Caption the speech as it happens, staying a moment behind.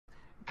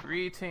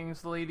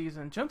Greetings, ladies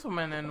and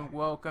gentlemen, and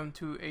welcome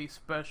to a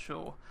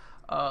special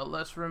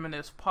Let's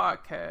Reminisce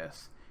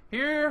podcast.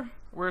 Here,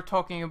 we're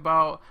talking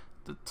about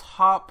the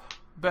top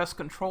best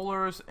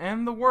controllers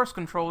and the worst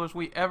controllers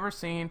we ever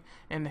seen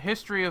in the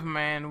history of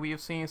man. We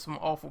have seen some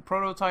awful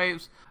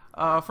prototypes.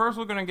 First,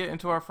 we're going to get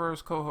into our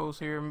first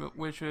co-host here,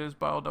 which is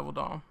Bio Devil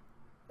Dom.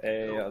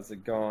 Hey, how's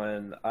it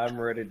going? I'm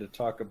ready to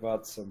talk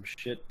about some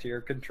shit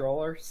tier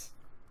controllers.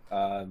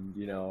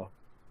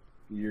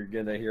 You're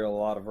gonna hear a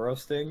lot of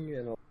roasting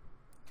and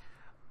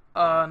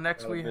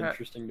next we have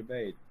interesting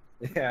debate.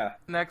 Yeah.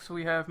 Next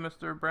we have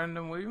Mr.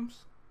 Brandon Williams.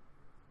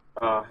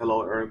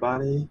 Hello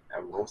everybody.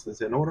 Roasting's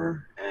in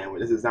order, and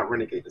this is not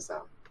Renegade this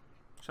time.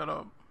 Shut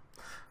up.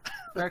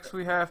 Next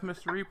we have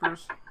Mr.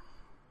 Reapers.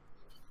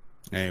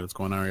 Hey, what's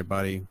going on,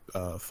 everybody?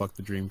 Fuck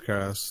the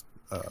Dreamcast.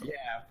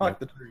 Fuck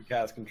the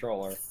Dreamcast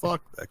controller.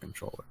 Fuck that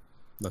controller.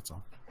 That's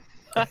all.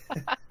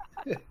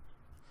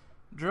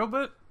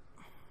 Drillbit.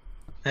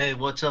 Hey,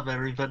 what's up,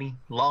 everybody?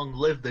 Long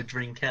live the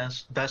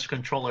Dreamcast, best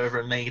controller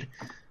ever made.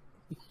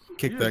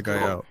 Kick that guy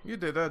out. You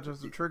did that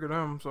just to trigger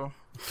them, so.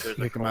 There's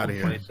Kick a him out of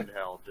here. place in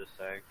hell, just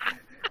saying.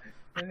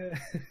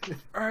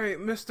 Alright,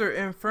 Mr.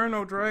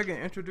 Inferno Dragon,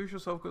 introduce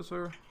yourself, good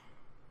sir.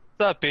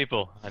 What's up,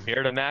 people? I'm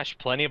here to mash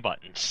plenty of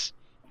buttons.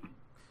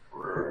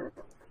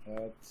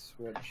 That's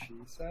what she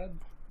said.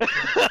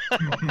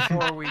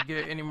 Before we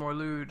get any more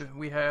lewd,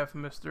 we have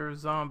Mr.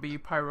 Zombie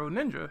Pyro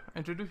Ninja.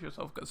 Introduce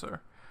yourself, good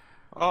sir.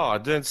 Oh, I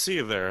didn't see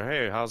you there.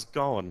 Hey, how's it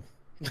going?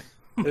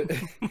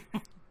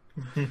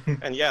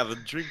 And yeah, the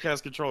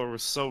Dreamcast controller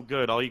was so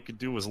good, all you could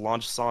do was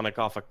launch Sonic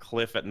off a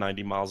cliff at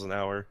 90 miles an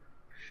hour.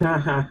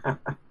 And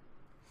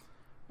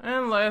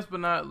last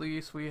but not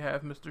least, we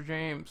have Mr.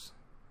 James.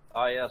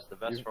 Oh yes, the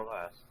best for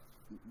last.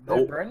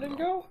 Did Brandon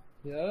go?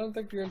 Yeah, I don't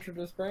think you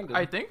introduced Brandon.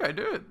 I think I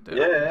did.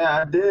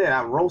 Yeah, I did.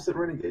 I roasted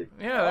Renegade.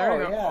 Yeah,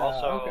 there you go. Yeah.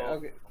 Also,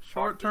 okay.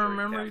 Short-term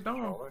memory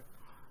done.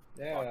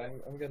 Yeah,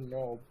 I'm getting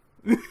old.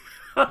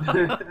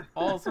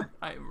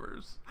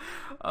 Alzheimer's.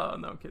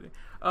 No, I'm kidding.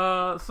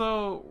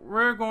 So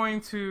we're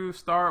going to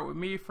start with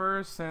me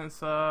first,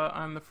 since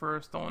I'm the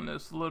first on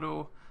this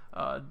little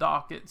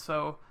docket.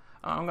 So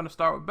I'm going to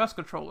start with best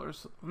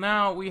controllers.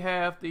 Now we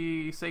have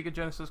the Sega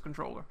Genesis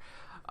controller.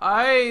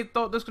 I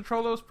thought this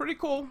controller was pretty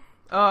cool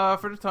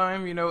for the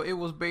time. You know, it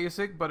was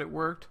basic, but it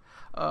worked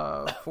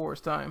for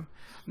its time.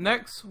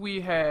 Next, we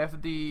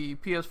have the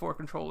PS4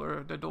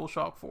 controller, the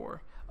DualShock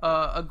 4.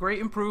 A great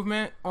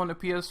improvement on the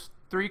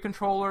PS3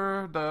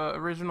 controller, the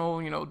original,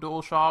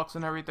 DualShocks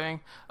and everything.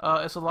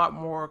 It's a lot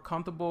more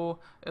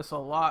comfortable.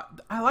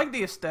 I like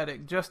the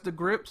aesthetic, just the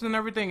grips and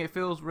everything. It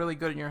feels really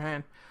good in your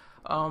hand.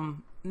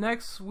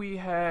 Next, we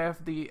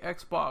have the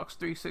Xbox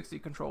 360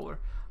 controller.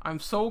 I'm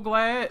so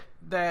glad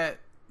that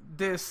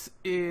this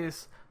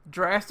is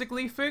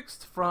drastically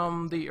fixed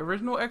from the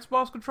original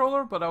Xbox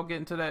controller, but I'll get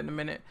into that in a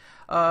minute.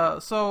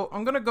 So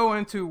I'm going to go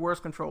into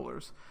worst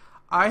controllers.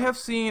 I have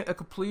seen a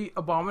complete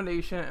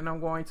abomination, and I'm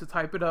going to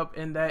type it up,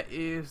 and that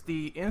is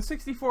the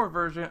N64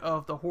 version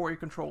of the Hori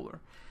controller.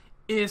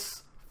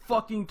 It's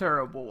fucking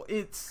terrible.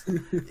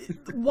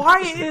 Why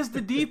is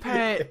the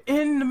D-pad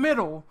in the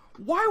middle?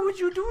 Why would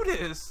you do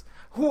this?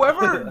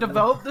 Whoever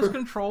developed this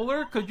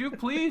controller, could you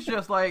please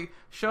just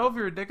shove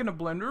your dick in a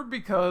blender,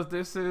 because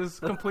this is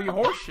complete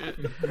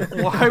horseshit.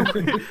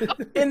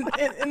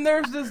 And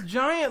there's this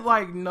giant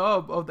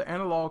nub of the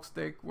analog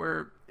stick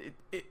where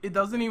it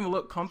doesn't even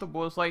look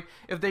comfortable. It's like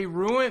if they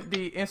ruined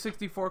the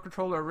N64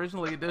 controller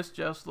originally, this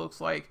just looks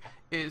like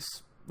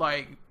it's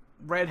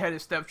redheaded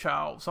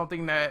stepchild,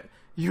 something that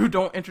you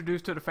don't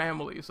introduce to the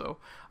family. So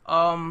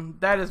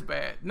that is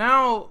bad.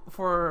 Now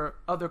for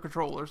other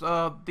controllers,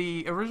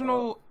 the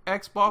original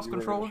Xbox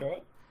controller. Show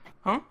it?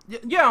 Huh?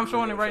 Yeah, I'm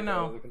showing it right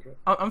now.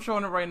 I'm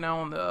showing it right now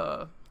on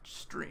the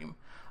stream.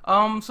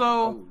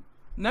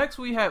 Next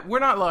we're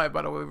not live,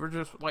 by the way. We're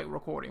just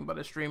recording, but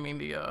it's streaming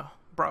the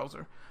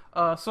browser.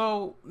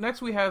 So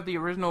next we have the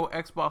original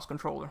Xbox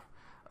controller.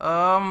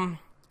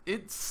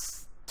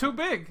 It's too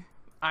big.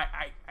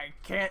 I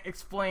can't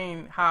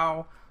explain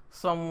how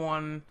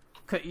someone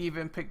could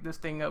even pick this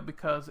thing up,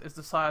 because it's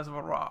the size of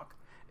a rock.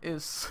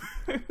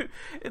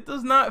 It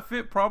does not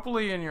fit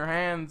properly in your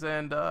hands,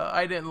 and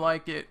I didn't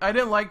like it. I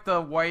didn't like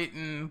the white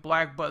and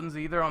black buttons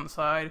either on the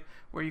side,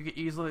 where you could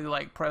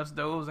easily press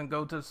those and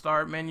go to the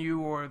start menu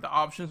or the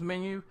options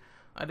menu.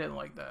 I didn't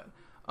like that.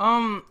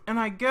 And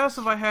I guess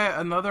if I had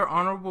another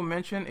honorable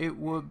mention, it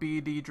would be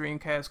the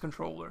Dreamcast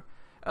controller.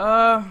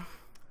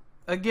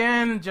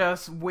 Again,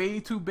 just way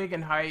too big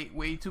in height,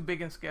 way too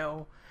big in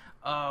scale.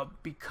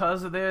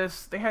 Because of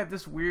this, they had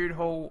this weird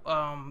whole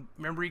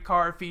memory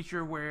card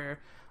feature where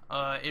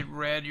it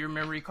read your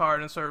memory card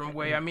in a certain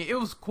way. I mean, it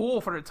was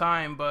cool for the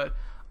time, but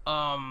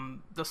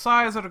the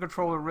size of the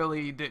controller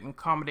really didn't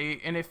accommodate,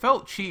 and it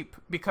felt cheap,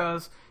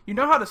 because you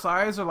know how the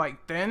sides are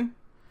thin?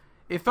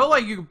 It felt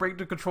like you could break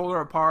the controller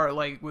apart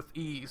with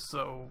ease,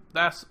 so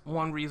that's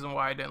one reason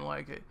why I didn't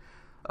like it.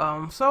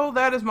 So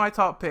that is my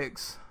top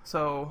picks.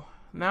 So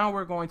now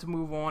we're going to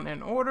move on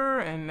in order,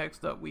 and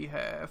next up we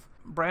have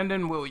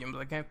Brandon Williams.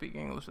 I can't speak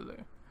English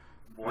today.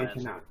 I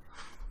cannot.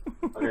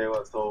 Okay,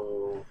 well,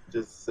 so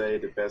just say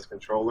the best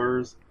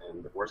controllers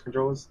and the worst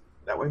controllers.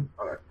 That way.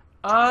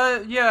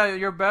 Okay. Yeah,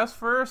 your best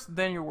first,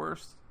 then your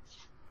worst.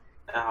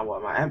 Well,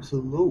 my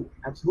absolute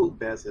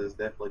best is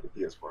definitely the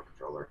PS4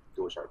 controller,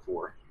 DualShock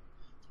 4.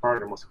 It's probably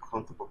the most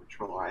comfortable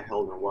controller I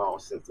held in a while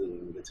since the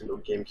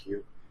Nintendo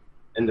GameCube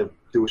and the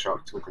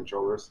DualShock 2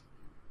 controllers.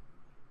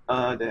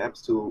 The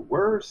absolute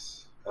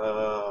worst,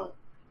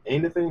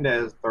 anything that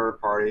is third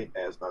party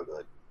is not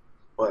good.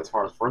 But as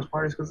far as first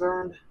party is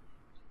concerned,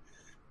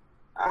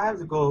 I have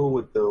to go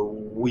with the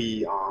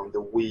Wii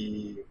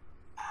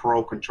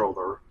Pro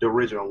controller, the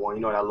original one.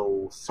 You know that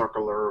little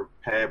circular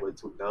pad with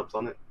two nubs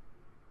on it.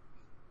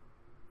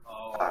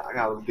 Oh, I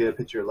gotta get a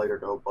picture later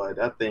though, but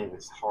that thing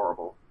is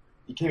horrible.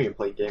 You can't even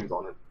play games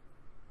on it.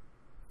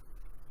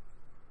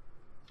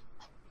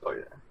 So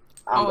yeah.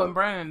 Oh, and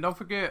Brandon, don't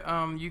forget,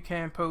 you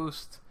can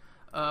post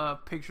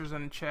pictures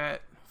in the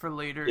chat for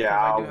later. Yeah,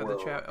 I do I have will.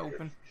 the chat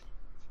open.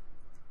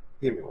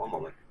 Give me one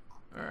moment.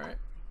 All right.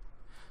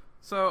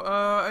 So,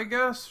 I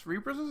guess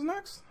Reapers is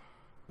next.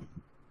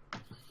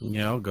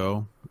 Yeah, I'll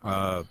go.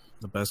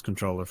 The best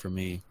controller for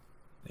me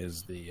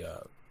is the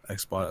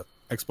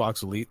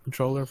Xbox Elite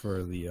controller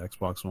for the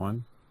Xbox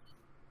One.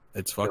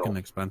 It's fucking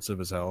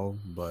expensive as hell,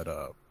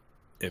 but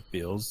it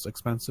feels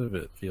expensive.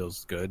 It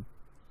feels good.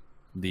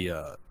 The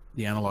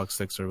analog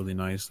sticks are really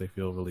nice. They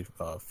feel really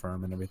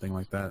firm and everything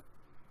like that.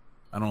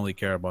 I don't really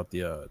care about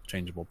the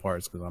changeable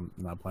parts because I'm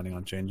not planning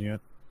on changing it.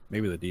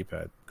 Maybe the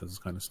D-pad because it's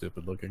kind of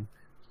stupid looking.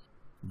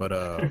 But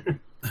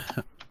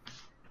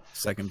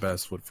second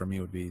best for me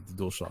would be the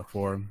DualShock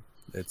 4.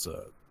 It's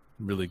a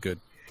really good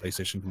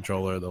PlayStation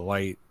controller. The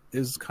light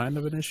is kind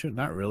of an issue.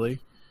 Not really.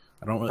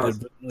 I don't really. It's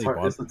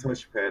the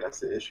touchpad.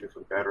 That's the issue for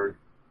battery.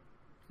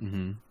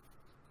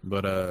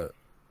 But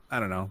I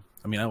don't know.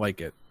 I mean, I like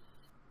it.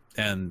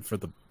 And for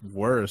the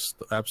worst,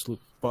 the absolute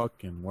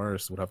fucking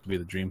worst would have to be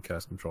the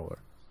Dreamcast controller.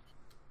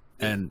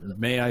 And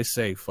may I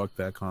say, fuck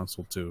that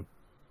console too,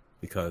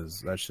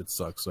 because that shit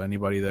sucks. So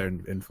anybody there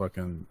in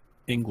fucking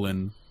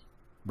England,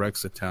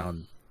 Brexit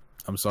town,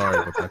 I'm sorry,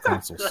 but that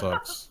console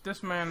sucks.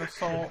 This man is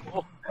so.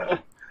 The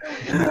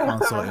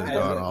console is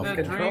god awful.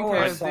 The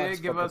Dreamcast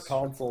did give us. The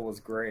console was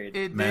great.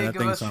 It Man, did that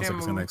give thing us sounds like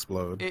it's Shenmue. gonna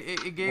explode.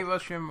 It gave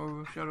us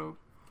Shenmue. Shut up.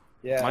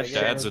 Yeah, My it gave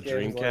dad's a us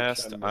games like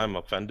Dreamcast. Shenmue. I'm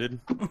offended.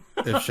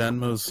 If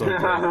Shenmue's so great,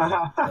 then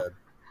it's dead.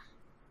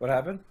 What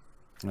happened?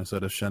 I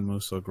said if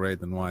Shenmue's so great,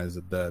 then why is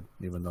it dead?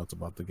 Even though it's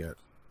about to get.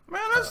 Man,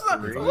 that's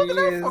not. Three Look at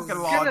that is fucking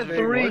getting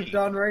logic. work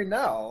done right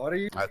now. What are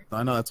you?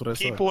 I know that's what I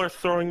said. People are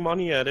throwing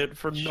money at it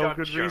for no Shut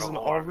good your reason whore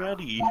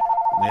already.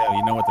 Yeah,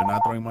 you know what they're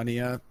not throwing money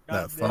at?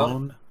 That Goddamn.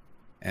 phone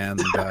and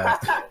that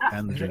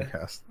and the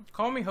Dreamcast.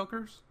 Call me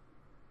hookers.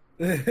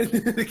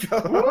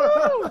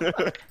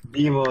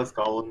 Devo is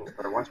calling.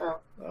 Better watch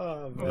out.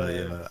 Oh, But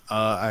man. yeah,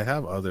 I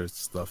have other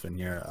stuff in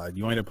here.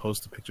 You want me to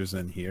post the pictures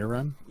in here,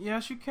 Ren?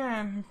 Yes, you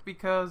can,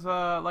 because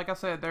like I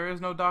said, there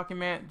is no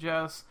document,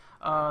 just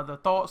the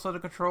thoughts of the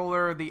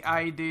controller, the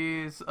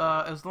ideas.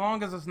 As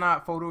long as it's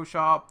not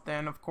Photoshop,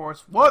 then of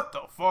course, what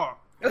the fuck?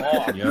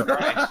 Oh, Yep.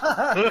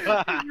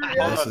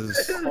 Christ.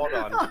 This is Hold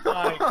on.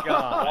 My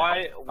God.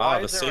 Why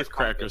The is there a Safecracker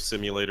compass?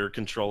 Simulator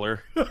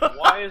controller.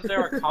 Why is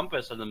there a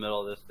compass in the middle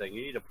of this thing?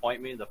 You need to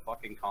point me in the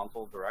fucking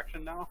console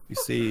direction now? you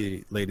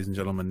see, ladies and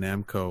gentlemen,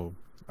 Namco.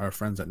 Our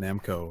friends at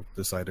Namco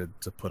decided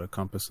to put a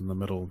compass in the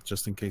middle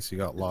just in case you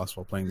got lost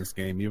while playing this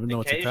game, even though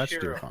In it's case attached to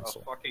you're your a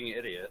console. fucking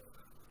idiot.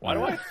 Why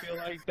do I feel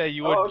like that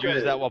you would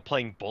use that while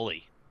playing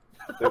Bully?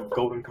 The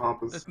golden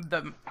compass. It's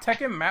the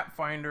Tekken Map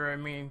Finder. I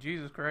mean,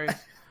 Jesus Christ.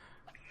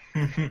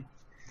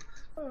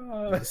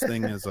 This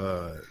thing is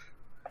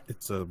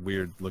it's a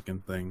weird looking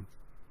thing.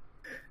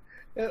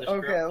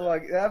 Okay,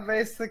 look, that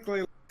basically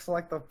looks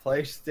like the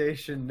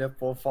PlayStation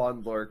nipple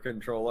fondler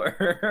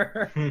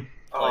controller.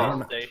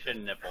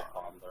 PlayStation nipple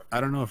fondler. I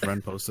don't know if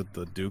Ren posted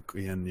the Duke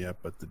in yet,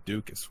 but the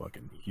Duke is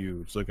fucking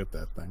huge. Look at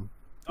that thing.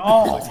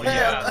 Oh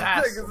that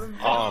that's. thing is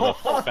Oh,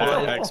 the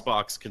enormous. fat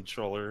Xbox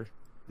controller.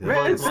 Yeah,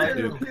 Man, it's the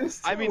Duke.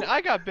 I mean,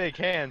 I got big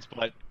hands,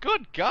 but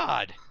good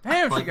God.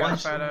 Damn, she Like, got a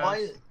fat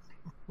ass.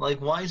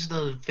 why is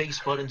the face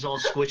buttons all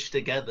squished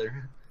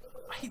together?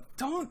 I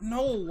don't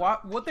know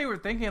what they were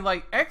thinking.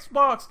 Like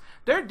Xbox,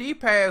 their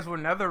D-pads were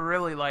never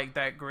really like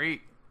that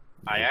great.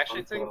 I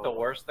actually think the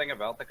worst thing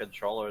about the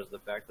controller is the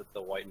fact that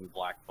the white and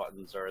black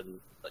buttons are in,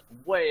 like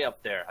way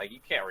up there. Like you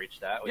can't reach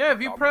that. with Yeah, your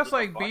if you thumb press with the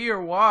like button. B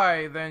or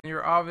Y, then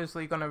you're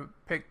obviously gonna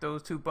pick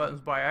those two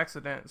buttons by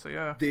accident. So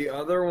yeah. The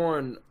other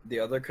one,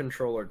 the other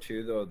controller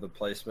too, though, the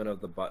placement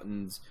of the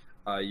buttons,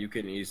 you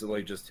can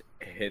easily just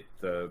hit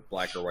the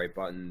black or white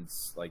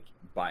buttons like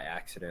by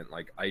accident.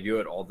 Like I do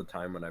it all the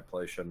time when I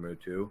play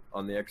Shenmue 2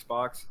 on the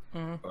Xbox.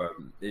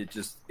 Mhm. It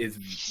just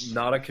is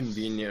not a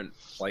convenient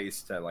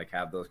place to like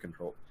have those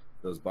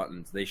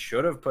buttons. They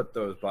should have put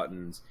those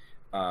buttons,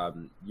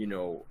 you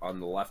know, on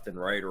the left and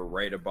right or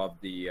right above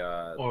the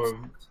Or-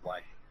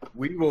 like.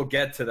 We will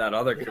get to that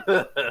other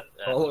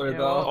controller Yeah,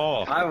 though.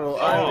 Oh, I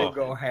will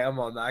go ham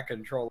on that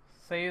controller.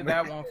 Save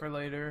that one for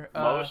later.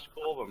 most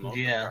cool, but most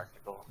Yeah.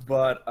 practical.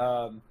 But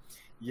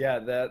Yeah,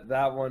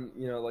 that one,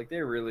 like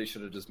they really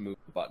should have just moved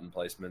the button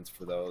placements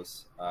for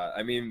those.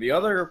 I mean, the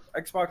other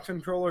Xbox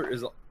controller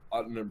is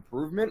an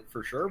improvement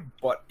for sure,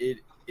 but it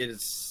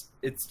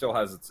still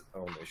has its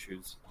own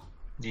issues.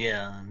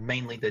 Yeah,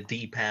 mainly the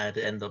D-pad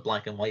and the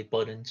black and white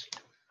buttons.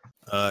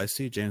 I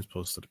see James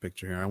posted a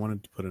picture here. I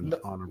wanted to put an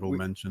honorable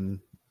mention.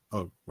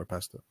 Oh, we're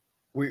past it.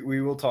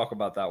 We will talk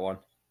about that one.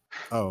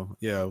 Oh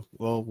yeah,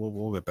 well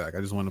we'll get back. I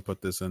just want to put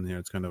this in here.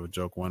 It's kind of a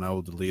joke one. I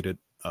will delete it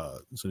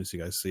as soon as you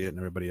guys see it and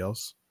everybody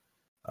else.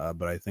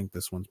 But I think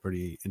this one's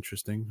pretty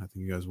interesting. I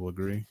think you guys will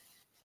agree.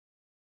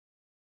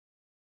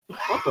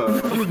 What the?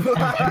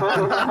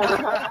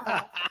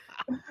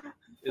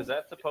 Is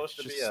that supposed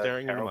to Just be a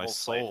staring into terrible my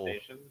soul.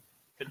 PlayStation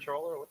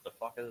controller? What the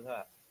fuck is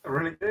that? A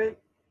renegade?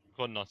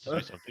 Could not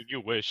say something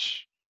you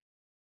wish.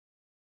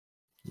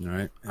 All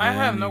right. I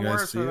have and no you guys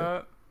words see for it?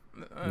 that.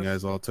 You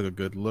guys all took a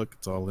good look.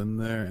 It's all in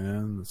there,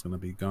 and it's gonna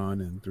be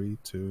gone in 3,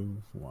 2,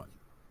 1.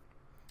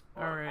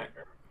 All right.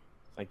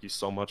 Thank you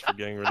so much for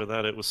getting rid of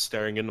that. It was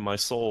staring into my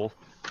soul.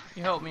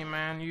 You helped me,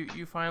 man.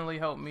 You finally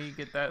helped me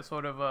get that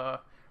sort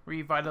of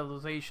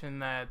revitalization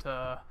that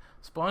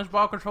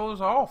SpongeBob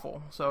controllers are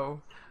awful.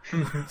 So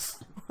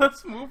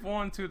let's move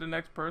on to the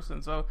next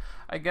person. So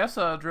I guess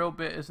Drill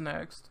Bit is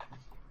next.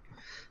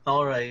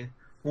 Alright.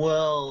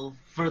 Well,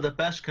 for the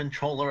best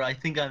controller, I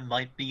think I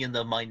might be in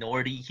the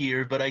minority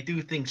here, but I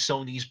do think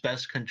Sony's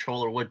best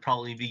controller would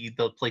probably be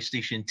the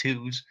PlayStation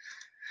 2's.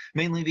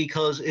 Mainly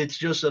because it's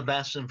just a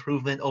vast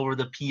improvement over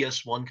the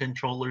PS1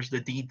 controllers. The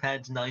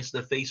D-pad's nice,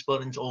 the face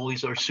buttons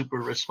always are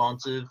super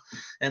responsive,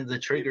 and the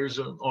triggers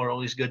are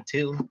always good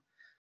too.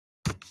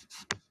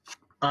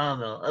 I don't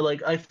know.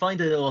 I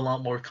find it a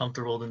lot more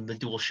comfortable than the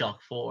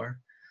DualShock 4.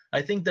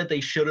 I think that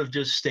they should have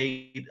just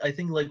stayed. I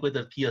think with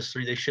the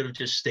PS3, they should have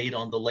just stayed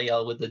on the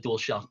layout with the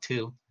DualShock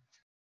 2.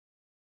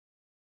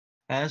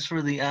 As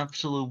for the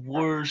absolute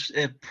worst,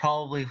 it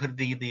probably would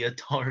be the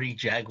Atari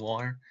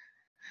Jaguar.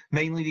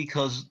 Mainly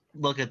because,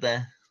 look at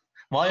that.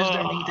 Why does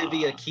there need to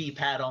be a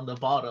keypad on the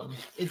bottom?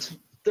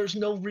 There's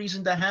no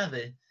reason to have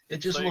it. It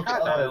just So you looks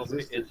could dial,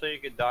 ugly. it's so you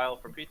could dial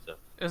for pizza.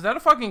 Is that a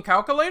fucking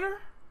calculator?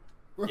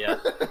 Yeah.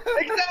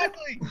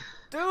 Exactly.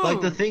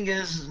 Dude. The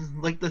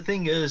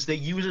thing is, they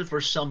use it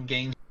for some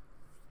games.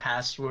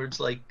 Passwords,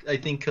 I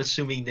think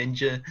Kasumi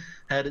Ninja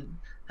had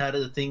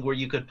a thing where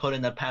you could put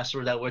in a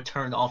password that would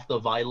turn off the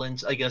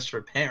violence, I guess,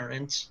 for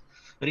parents.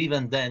 But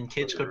even then,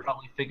 kids could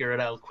probably figure it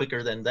out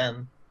quicker than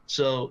them.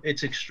 So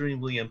it's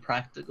extremely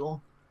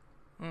impractical.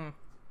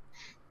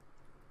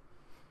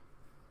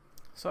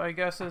 So I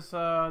guess it's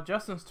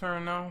Justin's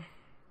turn now.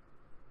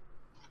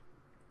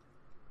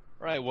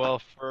 Right,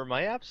 well, for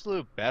my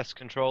absolute best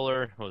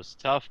controller, it was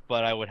tough,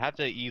 but I would have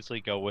to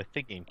easily go with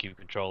the GameCube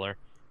controller.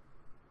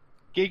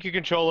 GameCube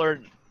controller,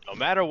 no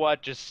matter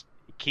what, just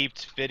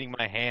keeps fitting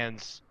my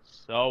hands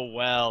so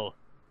well.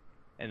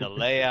 And the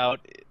layout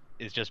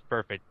is just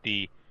perfect.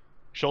 The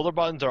shoulder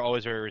buttons are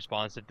always very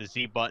responsive. The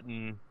Z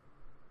button,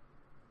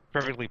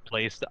 perfectly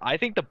placed. I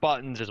think the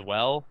buttons as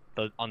well,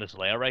 on this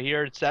layout right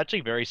here, it's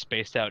actually very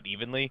spaced out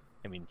evenly.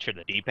 I mean, sure,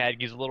 the D-pad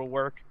gives a little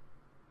work,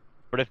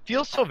 but it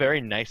feels so very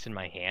nice in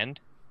my hand.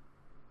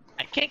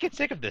 I can't get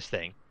sick of this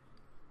thing.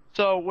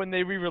 So when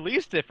they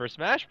re-released it for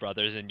Smash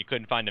Brothers and you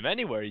couldn't find them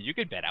anywhere, you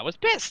could bet I was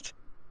pissed.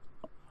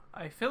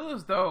 I feel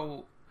as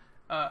though,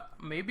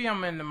 maybe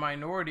I'm in the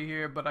minority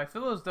here, but I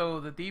feel as though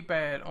the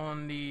D-pad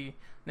on the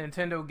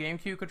Nintendo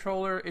GameCube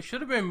controller, it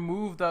should have been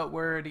moved up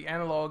where the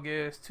analog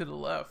is to the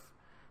left.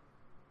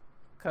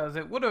 Because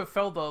it would have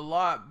felt a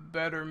lot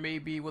better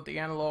maybe with the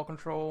analog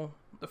control.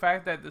 The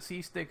fact that the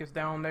C-stick is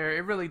down there,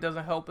 it really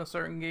doesn't help in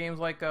certain games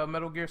like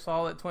Metal Gear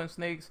Solid, Twin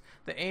Snakes.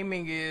 The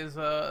aiming is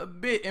a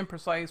bit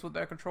imprecise with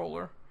that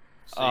controller.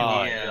 So you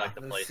yeah. like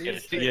the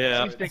PlayStation.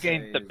 Yeah. C-stick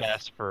ain't the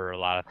best for a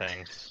lot of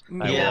things.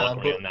 I Yeah, will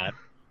agree but- on that.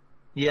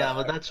 Yeah,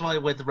 but that's why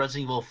with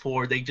Resident Evil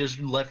 4, they just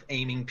left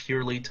aiming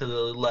purely to the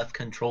left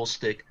control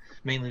stick,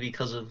 mainly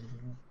because of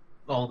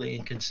all the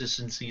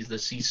inconsistencies the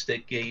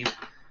C-stick gave.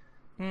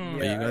 Hmm.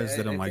 But you guys I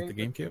didn't like the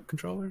think GameCube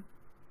controller?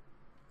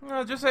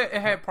 Just it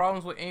had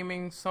problems with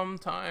aiming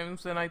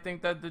sometimes, and I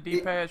think that the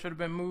D-pad should have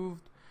been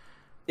moved.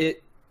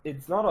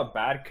 It's not a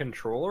bad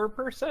controller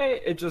per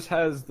se. It just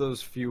has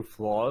those few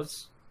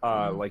flaws.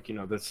 Like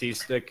the C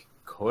stick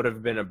could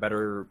have been a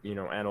better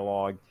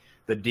analog.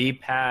 The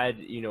D-pad,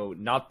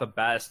 not the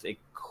best. It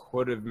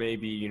could have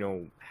maybe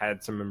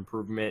had some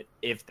improvement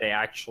if they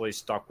actually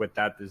stuck with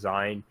that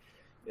design.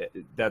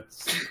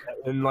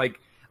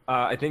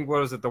 I think what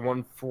was it, the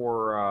one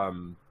for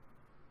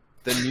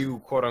the new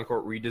quote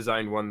unquote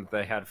redesigned one that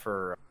they had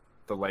for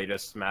the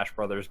latest Smash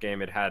Brothers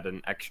game. It had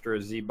an extra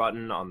Z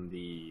button on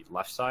the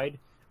left side.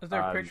 Is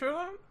there a picture of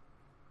that?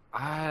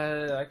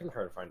 I can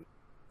try to find it.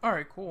 All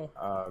right, cool.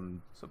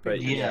 So But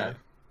people- Yeah.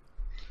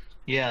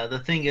 Yeah, the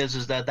thing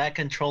is that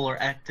controller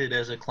acted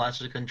as a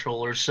classic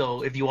controller,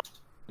 so if you want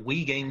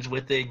Wii games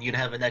with it, you'd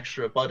have an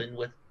extra button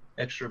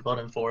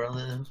for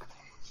it.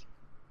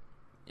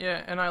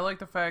 Yeah, and I like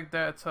the fact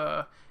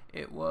that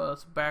it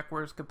was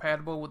backwards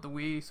compatible with the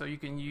Wii, so you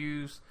can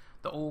use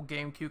the old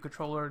GameCube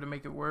controller to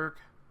make it work.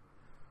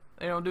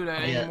 They don't do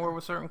that Yeah. anymore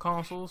with certain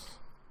consoles.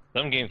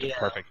 Some games Yeah. are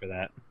perfect for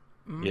that.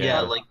 Mm. Yeah,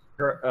 like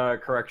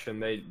Correction,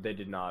 they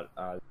did not.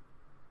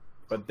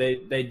 But they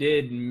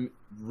did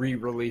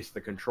re-release the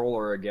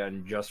controller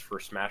again just for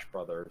Smash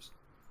Brothers.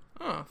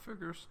 Oh,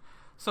 figures.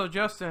 So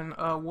Justin,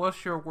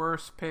 what's your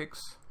worst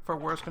picks for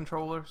worst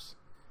controllers?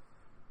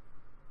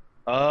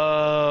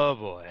 Oh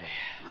boy.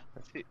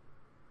 Let's see.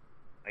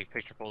 Like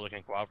picture folder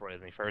can cooperate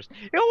with me first.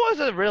 It was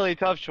a really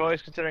tough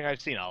choice considering I've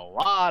seen a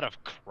lot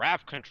of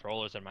crap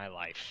controllers in my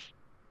life.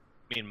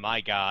 I mean,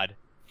 my god.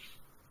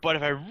 But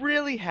if I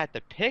really had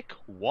to pick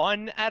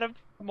one out of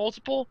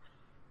multiple,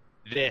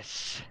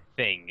 this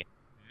thing.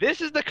 This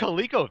is the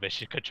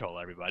ColecoVision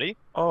controller, everybody.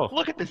 Oh,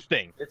 Look at this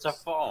thing. It's a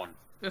phone.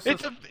 It's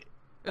It's a, a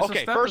it's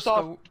okay, a first off-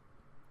 stethoscope.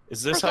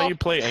 is this First how off- you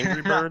play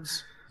Angry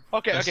Birds?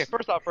 okay.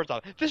 First off,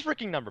 this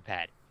freaking number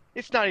pad.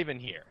 It's not even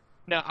here.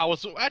 Now, I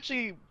was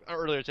actually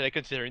earlier today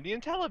considering the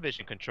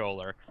Intellivision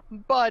controller,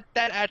 but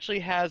that actually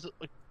has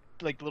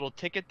like little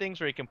ticket things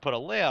where you can put a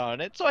layout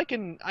on it, so I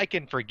can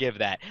forgive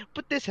that.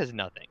 But this has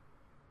nothing.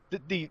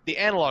 The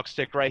analog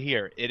stick right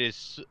here,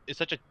 it's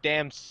such a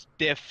damn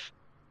stiff,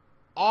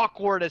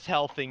 awkward as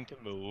hell thing to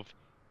move.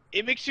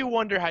 It makes you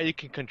wonder how you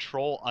can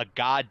control a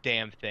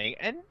goddamn thing.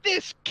 And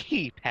this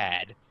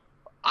keypad,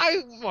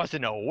 I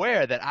wasn't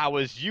aware that I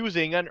was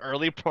using an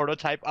early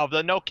prototype of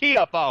the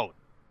Nokia phone.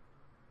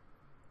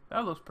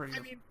 That looks pretty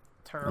I mean,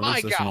 terrible. At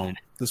least My this God.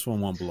 this one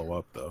won't blow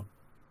up though.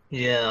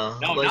 yeah,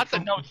 no, like, not the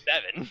Note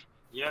 7.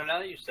 You know, now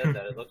that you said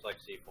that, it looks like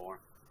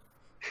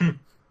C4.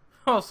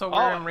 Oh, so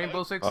we're Oh, in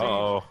Rainbow Six Siege.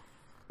 Oh,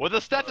 With a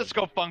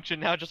stethoscope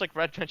function now, just like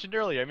Red mentioned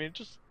earlier. I mean,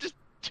 just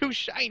too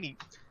shiny.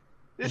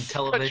 This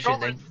Intellivision,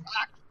 controller they-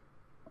 sucks.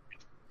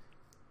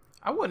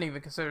 I wouldn't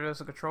even consider this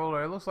a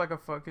controller. It looks like a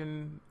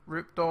fucking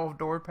ripped off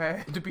door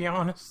pad, to be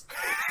honest.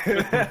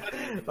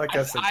 Like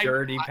a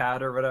security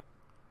pad or whatever.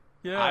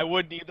 Yeah. I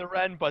wouldn't either,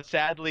 Ren, but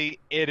sadly,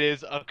 it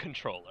is a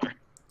controller.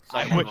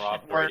 I Someone wish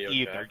robbed it the weren't Radio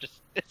either. Shack. Just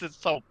this is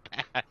so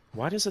bad.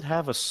 why does it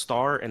have a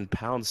star and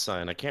pound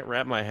sign? I can't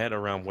wrap my head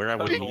around where I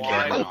would That's need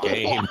why that in the not.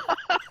 game.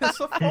 It's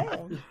a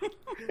phone.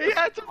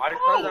 Yeah, it's a I'd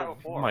heard that phone. Oh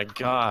before. my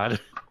god.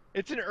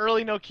 It's an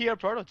early Nokia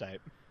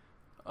prototype.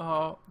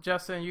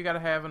 Justin, you gotta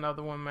have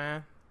another one,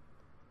 man.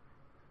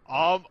 Which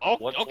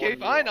Okay, one do you fine.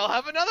 want? I'll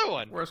have another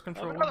one. Worst I'll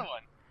have controller. another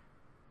one.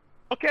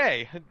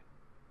 Okay,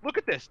 look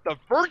at this. The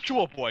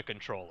Virtual Boy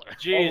controller.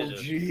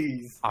 Jesus.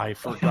 jeez. I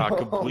forgot What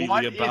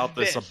completely is about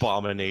this this?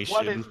 abomination.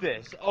 What is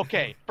this?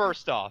 Okay,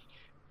 first off,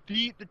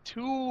 the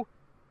two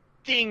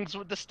things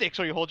with the sticks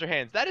where you hold your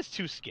hands. That is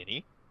too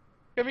skinny.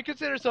 I mean,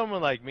 consider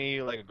someone like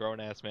me, like a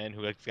grown-ass man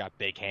who has got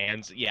big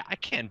hands. Yeah, I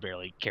can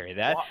barely carry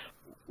that.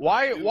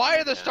 Why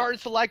are the start and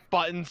select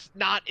buttons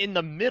not in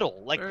the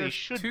middle like they There's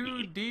should two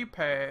be?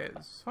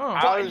 D-pads. Huh.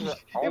 How is it?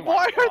 Oh my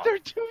Why are God. there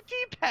two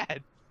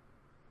D-pads?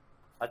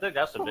 I think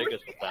that's the Where's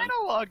biggest the offense.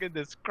 analog in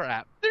this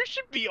crap? There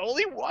should be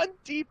only one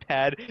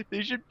D-pad.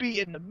 They should be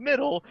in the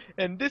middle,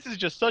 and this is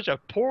just such a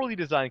poorly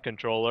designed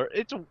controller.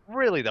 It's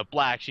really the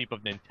black sheep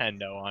of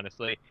Nintendo,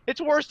 honestly. It's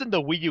worse than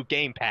the Wii U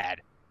gamepad.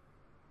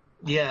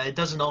 Yeah, it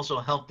doesn't also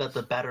help that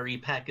the battery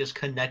pack is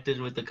connected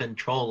with the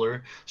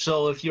controller.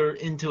 So if you're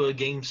into a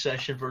game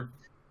session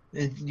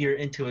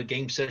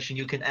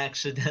you can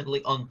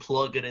accidentally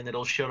unplug it and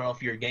it'll shut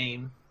off your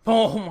game.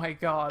 Oh my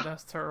god,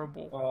 that's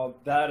terrible. Well,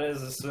 that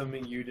is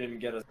assuming you didn't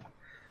get a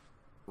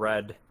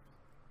red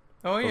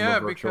Oh from yeah,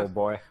 the Virtual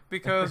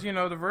because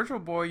Boy. the Virtual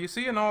Boy, you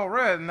see in all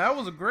red, and that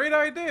was a great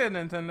idea,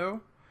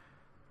 Nintendo.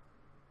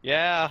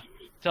 Yeah,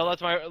 tell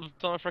my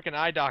freaking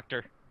eye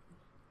doctor.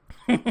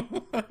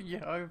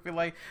 Yeah, I'd be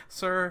like,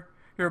 sir,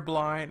 you're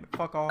blind.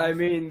 Fuck off. I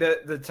mean,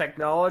 the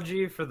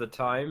technology for the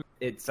time,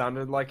 it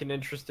sounded like an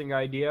interesting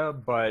idea,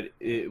 but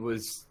it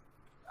was,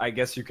 I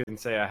guess you can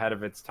say, ahead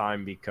of its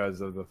time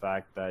because of the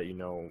fact that,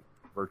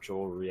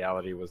 virtual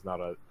reality was not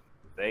a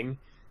thing.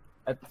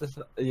 It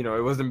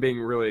wasn't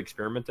being really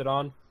experimented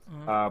on.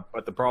 Mhm.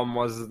 But the problem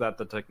was that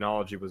the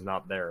technology was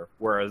not there.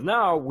 Whereas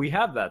now we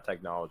have that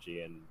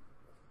technology, and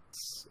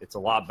it's a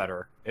lot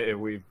better.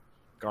 We've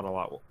gone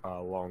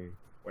a long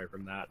way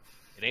from that.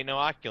 It ain't no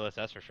Oculus,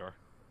 that's for sure.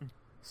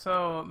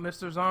 So,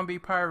 Mr. Zombie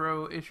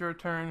Pyro, it's your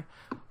turn.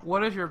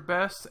 What is your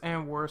best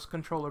and worst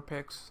controller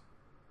picks?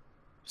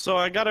 So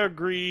I gotta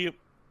agree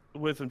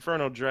with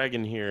Inferno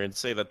Dragon here and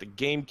say that the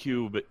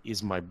GameCube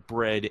is my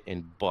bread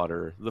and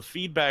butter. The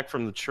feedback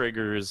from the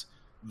triggers,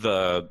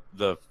 the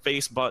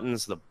face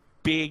buttons, the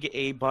big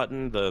A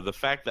button, the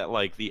fact that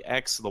like the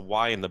X, the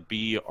Y, and the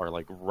B are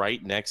like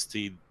right next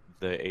to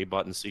the A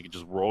button, so you can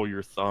just roll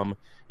your thumb,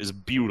 is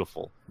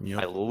beautiful. Yep.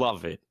 I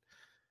love it.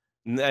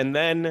 And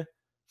then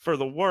for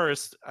the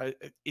worst,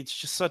 it's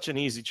just such an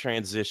easy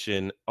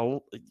transition.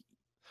 Oh,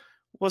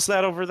 what's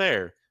that over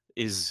there?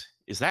 Is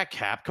that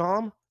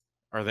Capcom?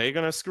 Are they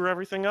gonna screw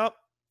everything up?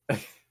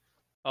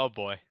 Oh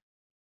boy.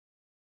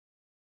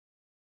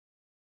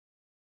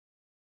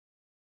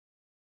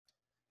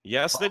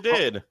 Yes, they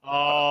did.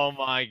 Oh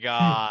my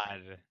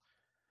god.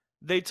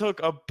 They took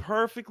a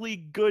perfectly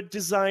good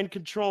designed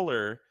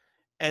controller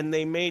and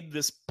they made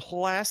this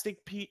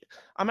plastic piece.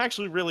 I'm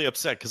actually really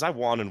upset because I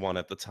wanted one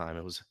at the time.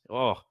 It was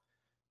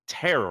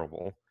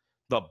terrible.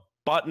 The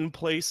button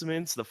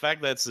placements, the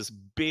fact that it's this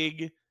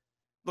big,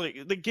 like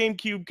the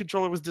GameCube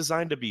controller was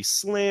designed to be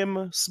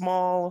slim,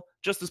 small,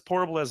 just as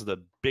portable as the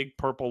big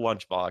purple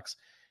lunchbox.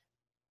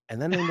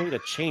 And then they made a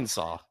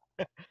chainsaw.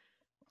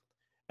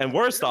 And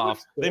worst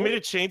off, they made a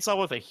chainsaw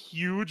with a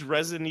huge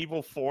Resident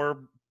Evil 4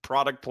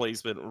 product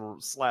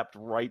placement slapped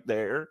right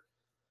there.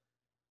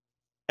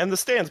 And the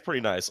stand's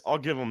pretty nice. I'll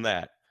give them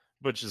that.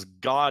 But just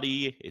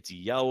gaudy. It's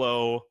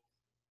yellow.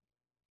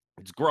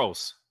 It's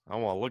gross. I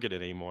don't want to look at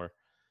it anymore.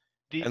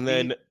 And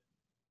then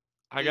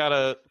I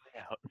gotta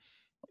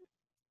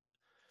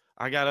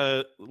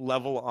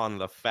level on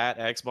the fat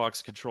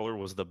Xbox controller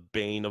was the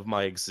bane of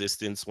my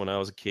existence when I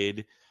was a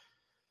kid.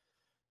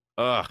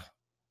 Ugh.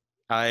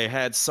 I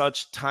had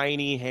such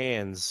tiny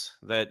hands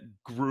that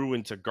grew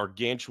into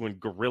gargantuan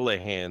gorilla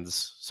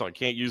hands, so I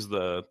can't use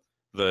the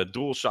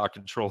DualShock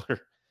controller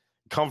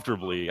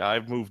comfortably.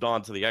 I've moved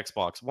on to the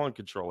Xbox One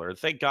controller.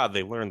 Thank God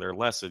they learned their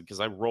lesson, because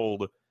I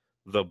rolled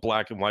the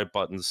black and white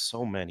buttons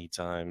so many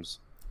times.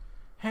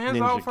 Hands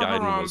Ninja out for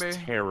Gaiden was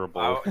Harambe.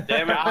 terrible. Oh,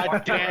 damn it!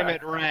 God damn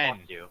it, Ren.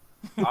 Fuck you.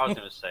 I was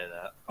gonna say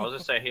that. I was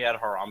gonna say he had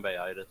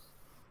Harambe-itis.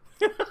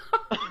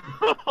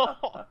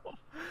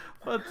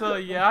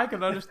 But yeah, I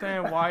can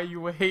understand why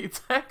you would hate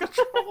that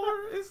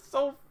controller. It's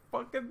so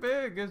fucking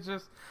big. It's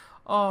just,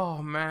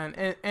 oh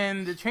man.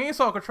 And the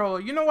chainsaw controller,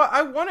 you know what?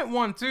 I wanted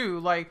one too.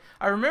 Like,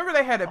 I remember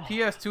they had a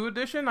PS2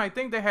 edition. I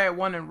think they had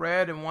one in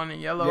red and one in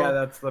yellow. Yeah,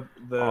 that's the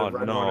Oh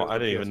red no, one is I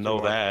the didn't even PS2 know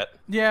one. that.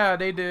 Yeah,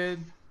 they did.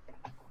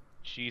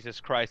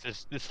 Jesus Christ!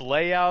 This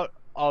layout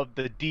of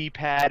the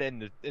D-pad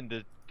and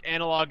the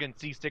analog and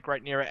C-stick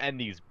right near it, and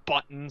these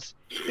buttons,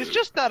 it's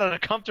just not a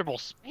comfortable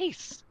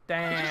space. It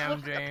just Damn,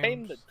 looks like a pain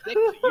in James. the dick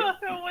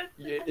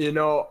to use. You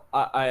know,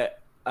 I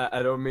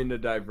don't mean to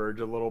diverge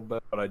a little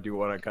bit, but I do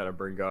want to kind of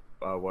bring up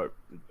what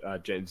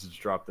James has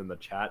dropped in the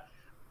chat.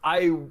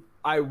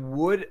 I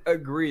would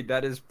agree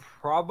that is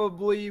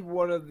probably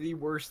one of the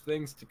worst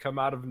things to come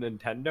out of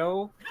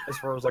Nintendo as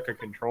far as like a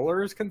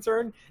controller is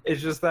concerned.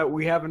 It's just that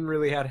we haven't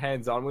really had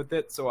hands-on with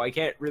it, so I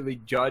can't really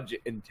judge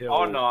until.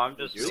 Oh no, I'm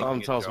just. Something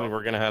making a tells me joke.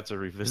 we're gonna have to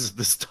revisit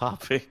this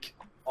topic.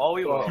 Oh,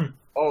 we will.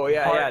 Oh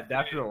yeah, Part- yeah,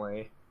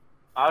 definitely.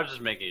 I was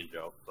just making a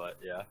joke, but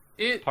yeah.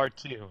 It Part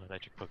 2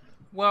 electric book.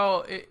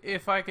 Well,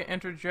 if I can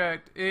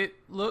interject, it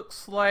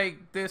looks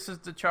like this is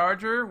the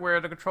charger where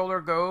the controller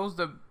goes,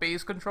 the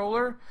base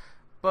controller,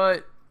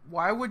 but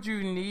why would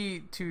you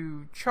need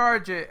to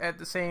charge it at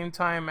the same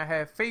time and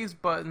have face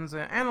buttons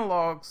and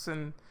analogs,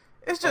 and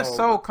it's just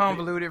so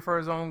convoluted for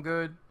its own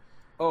good.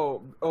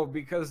 Oh,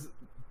 because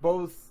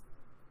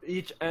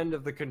each end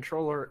of the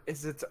controller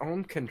is its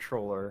own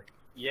controller.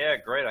 Yeah,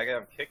 great. I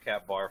got a Kit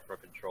Kat bar for a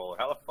controller.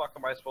 How the fuck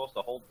am I supposed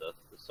to hold this?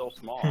 It's so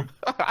small.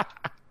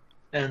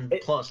 And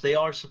plus, they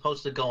are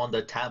supposed to go on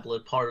the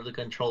tablet part of the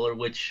controller,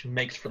 which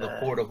makes for the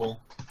portable.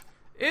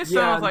 It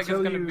sounds like it's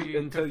until going to be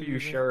until you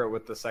confusing. share it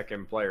with the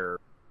second player,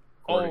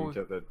 according Oh.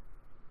 to the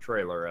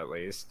trailer at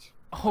least.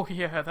 Oh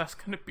yeah, that's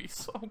gonna be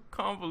so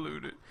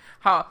convoluted.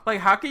 How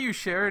can you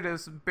share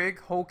this big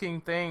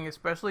hulking thing,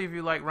 especially if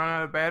you like run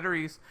out of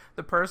batteries?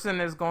 The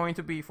person is going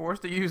to be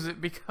forced to use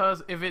it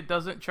because if it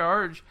doesn't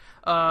charge,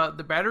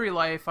 the battery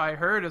life I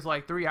heard is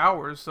like 3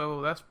 hours, so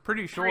that's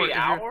pretty short. 3 If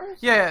you're- hours?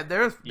 Yeah,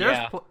 there's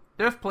Yeah.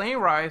 there's plane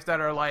rides that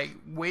are like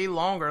way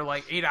longer,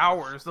 like 8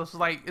 hours. This is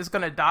like it's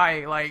gonna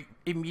die like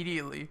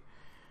immediately.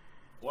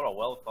 What a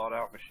well thought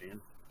out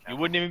machine. You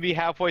wouldn't even be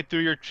halfway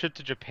through your trip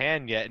to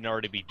Japan yet and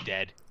already be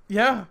dead.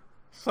 Yeah.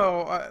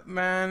 So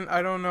man,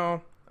 I don't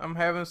know. I'm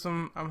having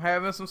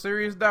some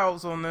serious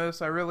doubts on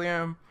this. I really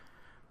am.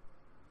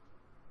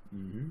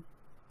 Mm-hmm.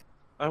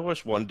 I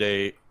wish one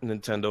day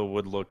Nintendo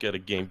would look at a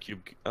GameCube,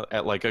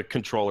 at like a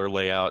controller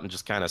layout, and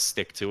just kind of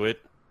stick to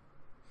it.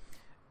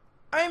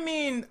 I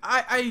mean,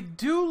 I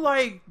do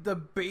like the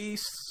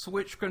base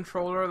Switch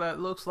controller that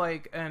looks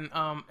like an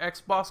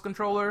Xbox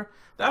controller.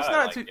 That's That I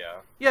not like, too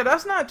yeah.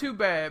 that's not too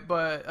bad.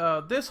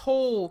 But this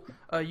whole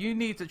you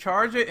need to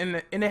charge it and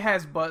it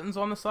has buttons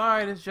on the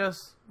side is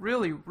just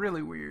really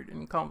weird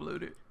and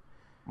convoluted.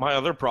 My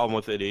other problem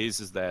with it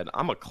is that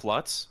I'm a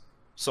klutz.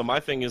 So my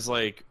thing is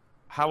like,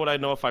 how would I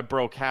know if I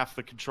broke half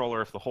the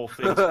controller if the whole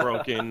thing's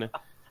broken?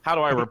 How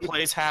do I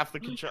replace half the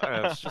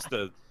controller?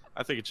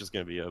 I think it's just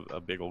gonna be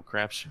a big old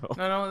crap show.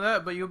 Not only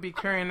that, but you'll be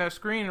carrying that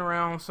screen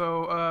around,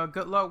 so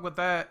good luck with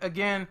that.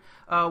 Again,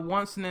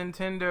 once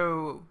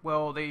Nintendo,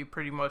 well, they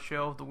pretty much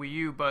shelved the Wii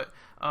U, but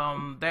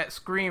that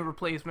screen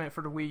replacement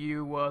for the Wii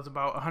U was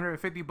about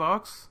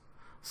 $150.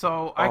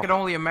 So I could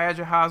only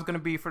imagine how it's going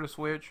to be for the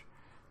Switch.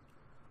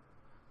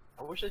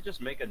 I wish they'd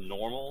just make a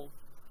normal,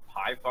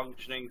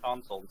 high-functioning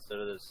console instead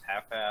of this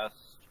half-assed,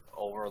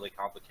 overly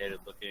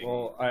complicated-looking...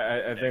 Well,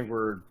 I think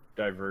we're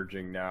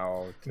diverging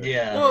now.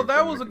 Yeah. Well, from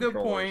that the was a good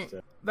controllers point.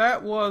 to-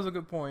 That was a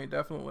good point,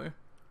 definitely.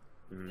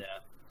 Yeah.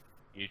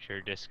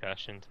 Future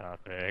discussion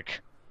topic.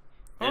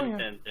 Oh, yeah.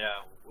 And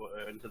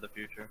into the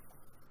future.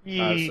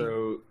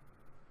 So,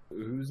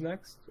 who's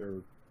next?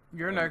 Or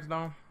You're next,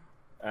 Dom.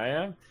 I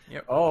am?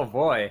 Yep. Oh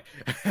boy.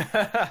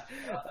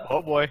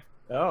 Oh boy.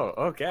 Oh,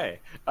 okay.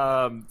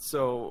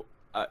 So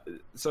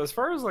So as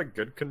far as like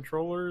good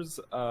controllers,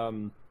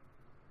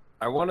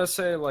 I want to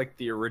say like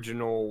the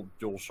original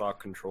DualShock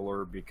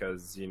controller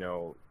because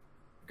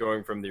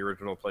going from the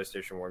original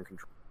PlayStation 1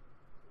 controller,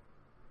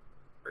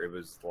 it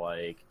was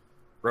like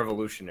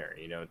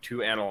revolutionary.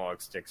 2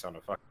 analog sticks on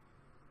a fucking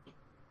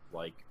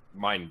like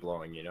mind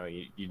blowing.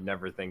 You'd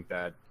never think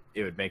that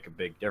it would make a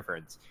big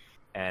difference,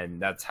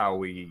 and that's how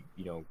we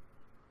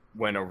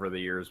went over the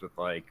years with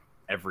like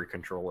every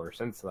controller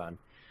since then.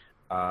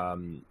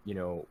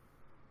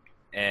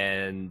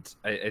 And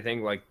I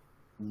think like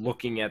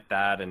looking at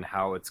that and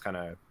how it's kind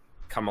of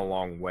come a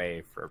long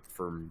way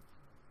from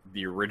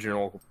the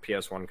original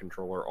PS1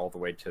 controller all the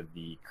way to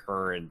the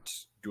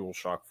current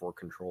DualShock 4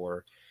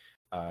 controller,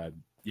 the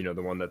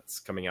one that's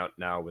coming out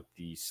now with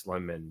the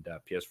Slim and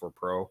PS4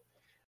 Pro.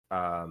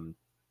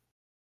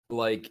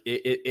 Like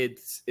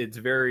it's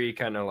very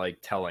kind of like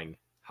telling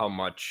how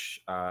much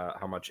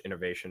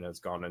innovation has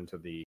gone into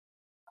the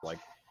like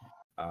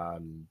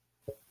and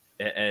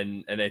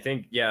I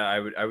think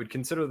I would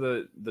consider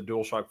the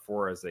DualShock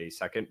 4 as a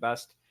second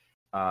best.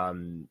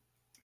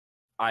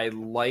 I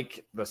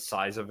like the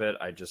size of it.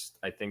 I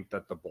think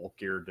that the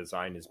bulkier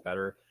design is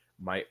better.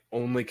 My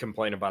only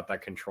complaint about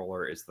that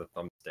controller is the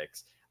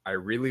thumbsticks. I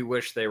really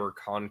wish they were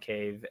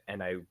concave,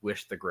 and I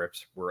wish the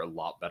grips were a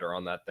lot better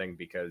on that thing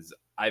because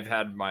I've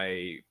had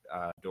my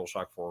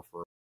DualShock 4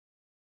 for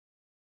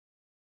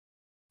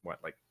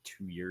like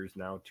 2 years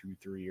now,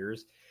 2-3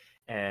 years,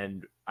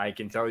 and I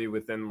can tell you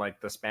within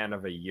like the span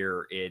of a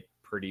year, it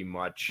pretty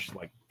much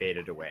like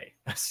faded away.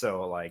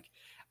 So like,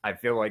 I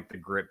feel like the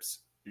grips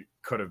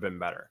could have been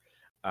better.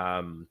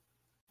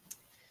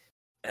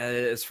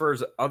 As far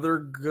as other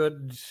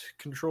good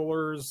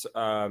controllers,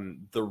 the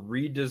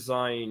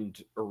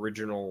redesigned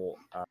original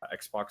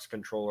Xbox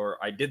controller,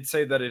 I did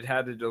say that it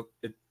had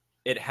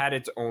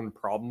its own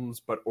problems,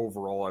 but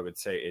overall, I would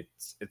say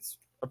it's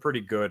a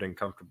pretty good and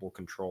comfortable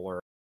controller.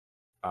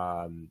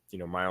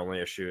 My only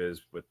issue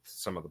is with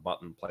some of the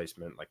button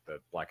placement, like the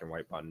black and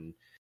white button.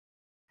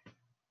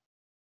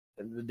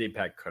 The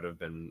D-pad could have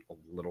been a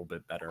little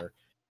bit better.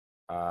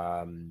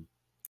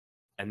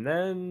 And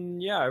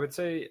then, I would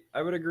say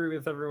I would agree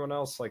with everyone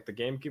else. Like the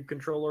GameCube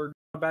controller,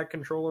 not a bad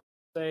controller.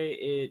 Say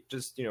it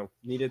just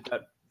needed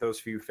those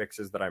few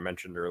fixes that I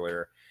mentioned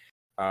earlier.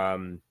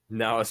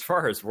 Now, as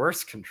far as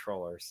worst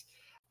controllers,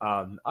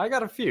 I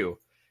got a few.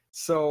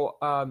 So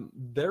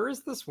there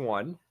is this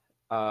one.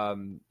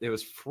 It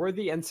was for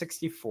the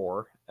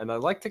N64, and I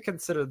like to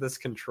consider this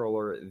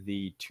controller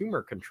the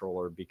tumor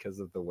controller because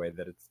of the way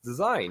that it's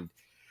designed.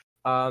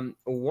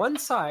 One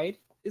side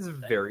is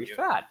very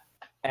fat,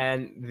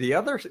 and the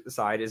other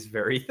side is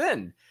very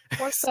thin.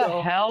 What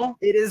the hell?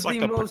 It is It's like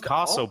the a most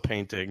Picasso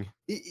painting.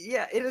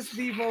 Yeah, it is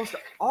the most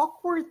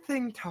awkward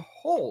thing to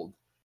hold.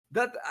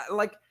 That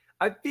like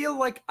I feel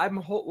like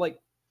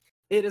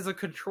it is a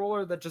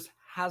controller that just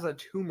has a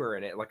tumor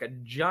in it, like a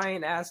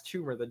giant ass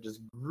tumor that just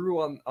grew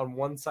on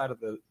one side of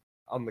the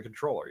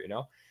controller.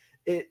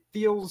 It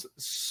feels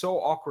so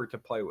awkward to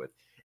play with.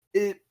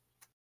 The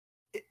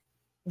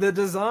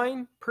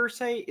design per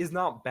se is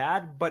not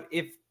bad, but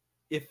if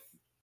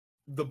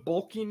the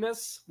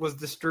bulkiness was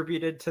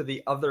distributed to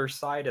the other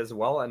side as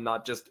well and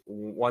not just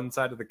one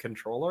side of the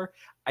controller,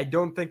 I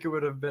don't think it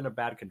would have been a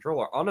bad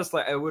controller.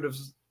 Honestly, it would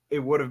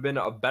have been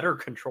a better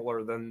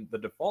controller than the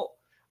default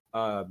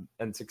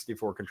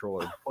N64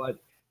 controller. But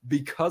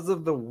because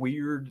of the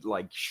weird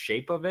like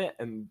shape of it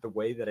and the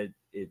way that it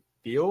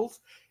feels,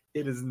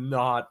 it is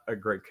not a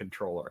great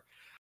controller.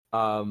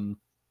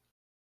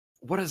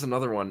 What is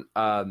another one?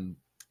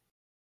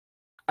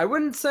 I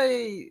would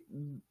say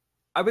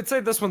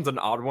this one's an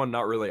odd one,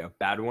 not really a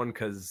bad one,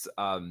 because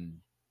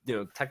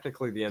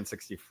technically the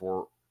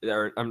N64,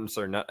 I'm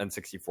sorry, not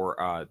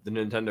N64. The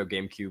Nintendo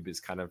GameCube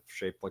is kind of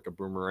shaped like a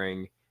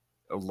boomerang,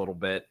 a little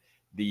bit.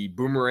 The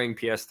boomerang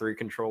PS3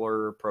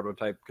 controller,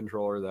 prototype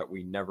controller that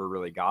we never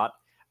really got.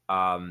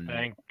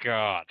 Thank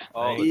God.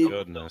 Oh,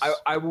 goodness.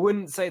 I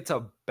wouldn't say it's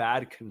a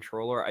bad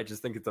controller. I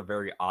just think it's a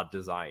very odd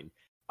design.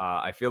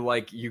 I feel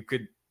like you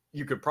could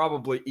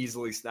probably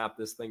easily snap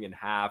this thing in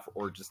half,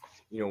 or just,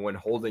 when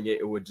holding it,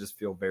 it would just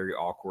feel very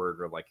awkward,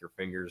 or like your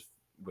fingers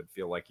would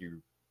feel like you're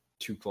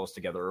too close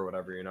together or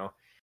whatever,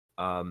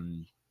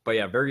 But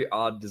yeah, very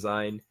odd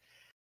design.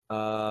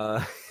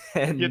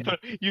 And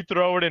you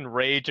throw it in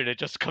rage and it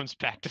just comes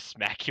back to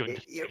smack you in the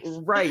face.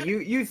 Right,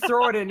 you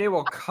throw it and it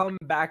will come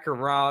back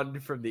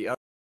around from the other.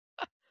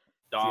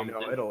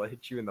 It'll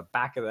hit you in the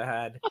back of the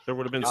head. There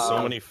would have been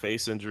so many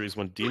face injuries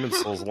when Demon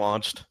Souls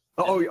launched.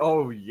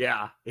 Oh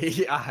yeah,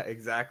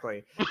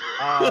 exactly.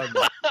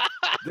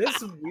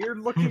 This weird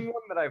looking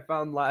one that I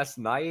found last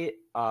night.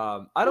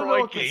 I don't know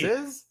what this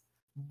is,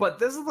 but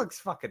this looks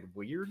fucking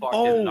weird. Fucking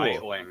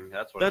Nightwing.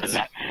 That's what it is.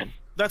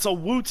 That's a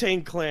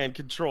Wu-Tang Clan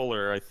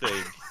controller, I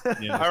think.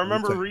 Yeah, I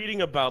remember Wu-Tang.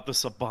 Reading about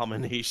this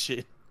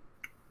abomination.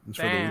 It's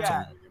for the Damn.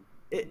 Wu-Tang.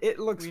 It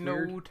looks We know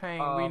weird.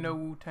 Wu-Tang. We know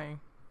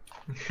Wu-Tang.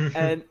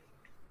 And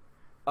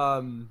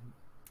what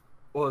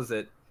was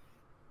it?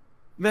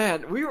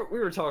 Man, we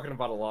were talking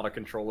about a lot of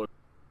controllers.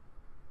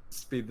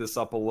 Speed this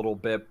up a little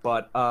bit,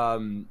 but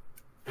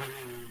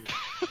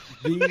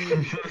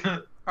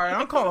The All right,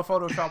 I'm calling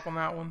Photoshop on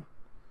that one.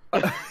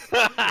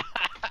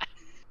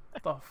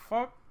 The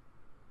fuck?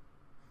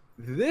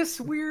 this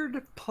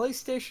weird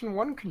PlayStation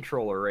 1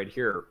 controller right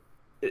here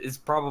is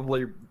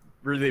probably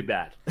really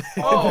bad.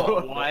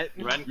 Oh, What?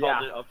 Ren Yeah.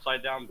 called it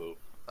upside down boob.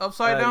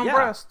 upside down yeah.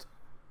 breast.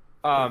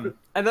 And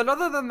then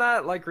other than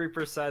that, like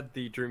Reaper said,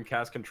 the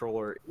Dreamcast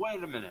controller.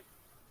 Wait a minute.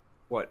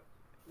 What?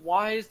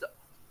 Why is the...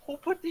 Who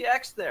put the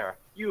X there?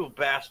 You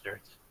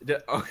bastards.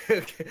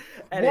 Okay.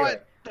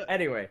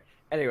 Anyway,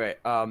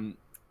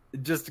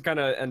 just to kind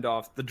of end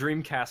off, the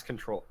Dreamcast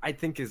control I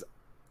think is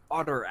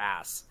utter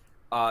ass.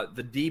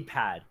 The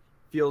D-pad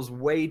feels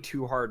way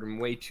too hard and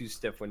way too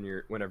stiff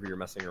whenever you're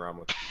messing around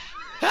with it.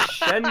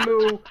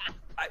 Shenmue,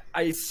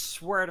 I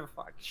swear to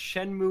fuck,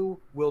 Shenmue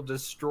will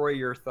destroy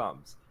your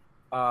thumbs.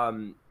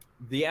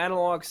 The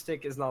analog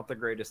stick is not the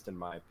greatest in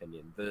my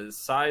opinion. The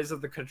size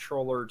of the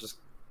controller just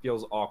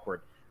feels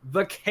awkward.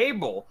 The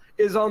cable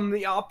is on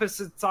the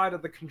opposite side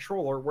of the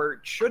controller where it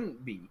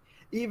shouldn't be,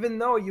 even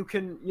though you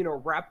can,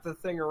 wrap the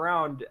thing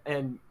around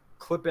and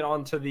clip it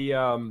onto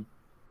the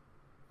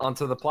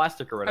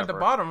plastic or whatever. At the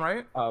bottom,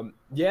 right?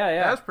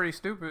 Yeah. That's pretty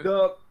stupid.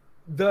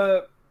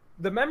 The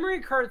memory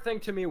card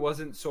thing to me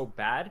wasn't so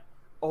bad,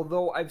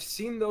 although I've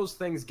seen those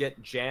things get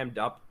jammed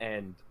up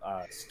and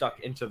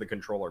stuck into the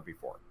controller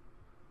before,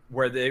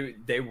 where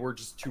they were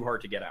just too hard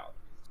to get out.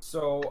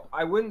 So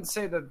I wouldn't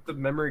say that the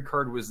memory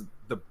card was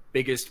the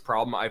biggest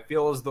problem. I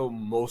feel as though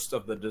most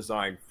of the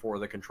design for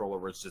the controller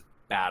was just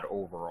bad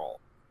overall.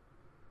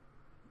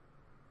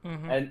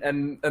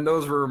 Mm-hmm. And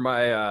those were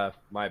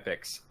my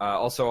picks.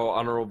 Also,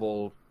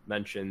 honorable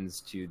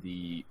mentions to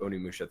the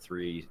Onimusha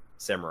 3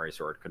 Samurai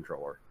Sword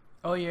controller.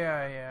 Oh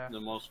yeah. The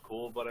most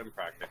cool but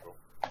impractical.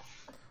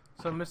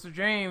 So, Mr.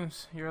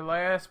 James, you're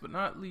last but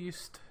not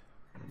least.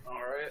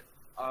 Alright.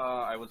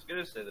 I was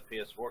gonna say the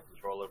PS4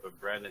 controller, but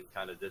Brandon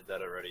kind of did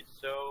that already,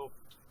 so...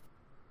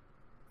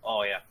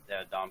 Oh yeah,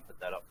 Dom put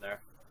that up there.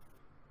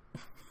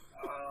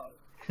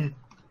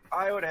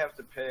 I would have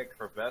to pick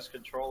for best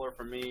controller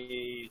for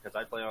me, because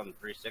I play on the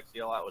 360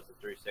 a lot, was the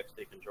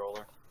 360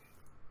 controller.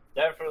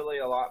 Definitely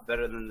a lot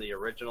better than the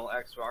original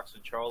Xbox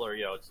controller.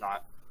 It's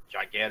not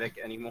gigantic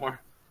anymore.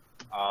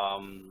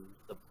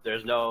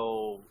 There's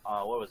no,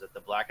 what was it, the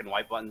black and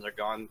white buttons are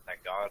gone,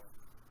 thank God.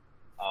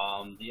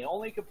 The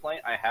only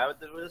complaint I have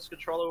with this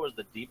controller was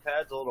the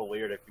D-pad's a little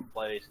weird if you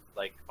play,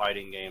 like,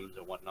 fighting games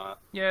and whatnot.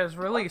 Yeah, it's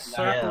really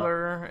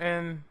circular,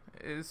 and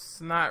it's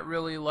not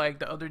really like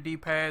the other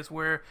D-pads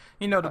where,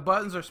 the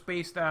buttons are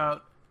spaced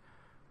out.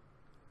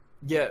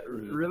 Yeah,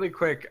 really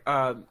quick,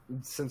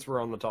 since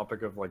we're on the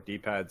topic of, like,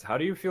 D-pads, how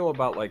do you feel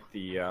about, like,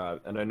 the,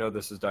 and I know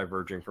this is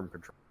diverging from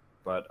control,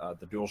 but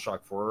the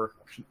DualShock 4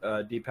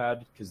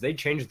 D-pad? Because they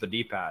changed the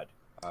D-pad.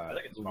 I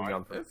think it's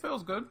fine. It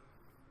feels good.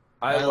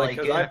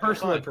 I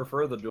personally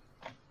prefer the DualShock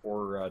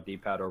 4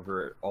 D-pad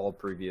over all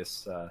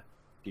previous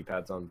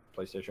D-pads on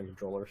PlayStation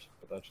controllers.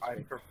 But that's just I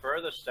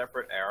prefer the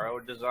separate arrow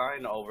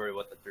design over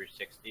what the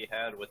 360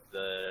 had.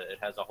 It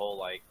has a whole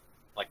like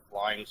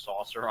flying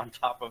saucer on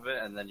top of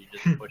it, and then you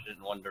just push it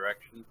in one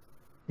direction.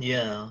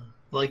 Yeah,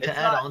 like It's to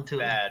add not on to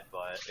bad,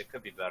 but it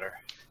could be better.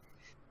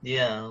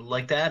 Yeah,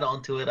 like to add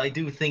on to it, I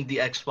do think the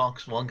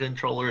Xbox One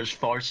controller is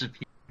far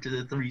superior to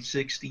the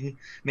 360,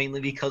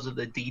 mainly because of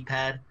the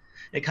D-pad.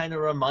 It kind of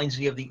reminds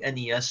me of the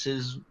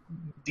NES's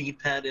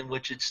D-pad, in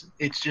which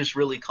it's just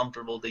really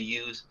comfortable to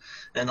use.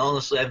 And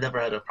honestly, I've never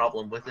had a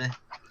problem with it.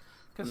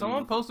 Can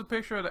someone post a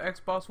picture of the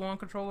Xbox One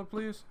controller,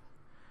 please?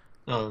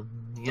 Yeah.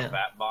 The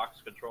fat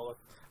box controller.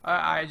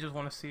 I just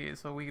want to see it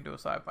so we can do it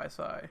side by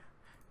side.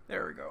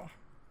 There we go.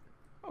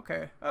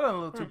 Okay, that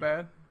doesn't look too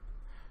bad.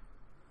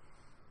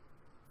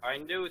 I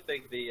do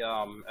think the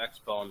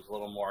Xbone's a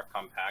little more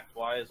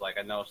compact-wise. Like,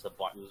 I noticed the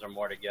buttons are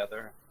more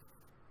together.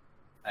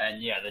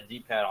 And yeah, the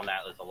D-pad on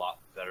that is a lot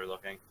better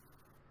looking.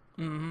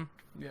 Mm-hmm.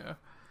 Yeah.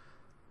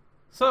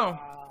 So,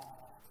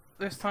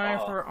 it's time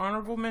for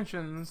honorable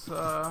mentions.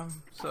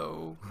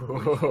 So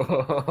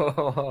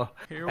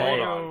here we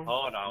go.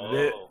 Hold on.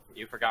 Whoa.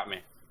 You forgot me.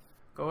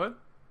 Go ahead.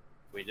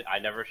 I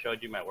never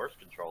showed you my worst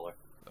controller.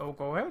 Oh,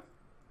 go ahead.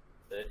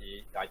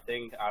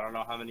 I don't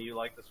know how many of you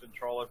like this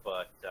controller,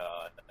 but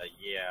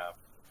yeah,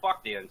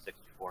 fuck the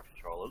N64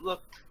 controller.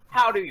 Look,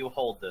 how do you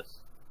hold this?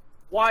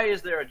 Why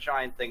is there a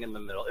giant thing in the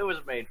middle? It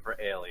was made for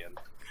aliens.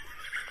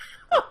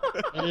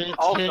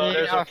 Also,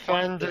 there's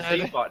the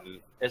Z button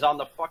is on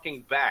the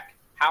fucking back.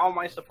 How am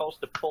I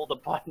supposed to pull the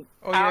button?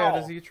 Oh yeah,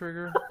 the Z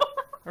trigger.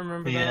 I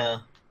remember that. Yeah.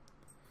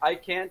 I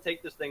can't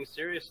take this thing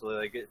seriously.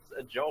 Like, it's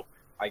a joke.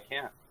 I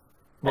can't.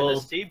 Well, And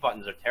the C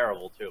buttons are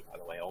terrible too, by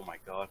the way. Oh my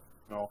god.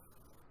 No.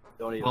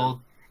 Don't even.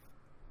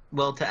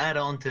 Well, to add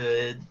on to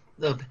it,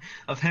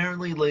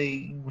 apparently,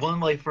 like, one of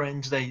my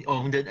friends that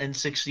owned an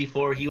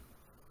N64, he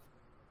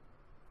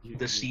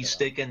the C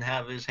stick and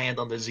have his hand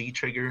on the Z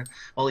trigger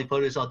while he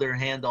put his other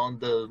hand on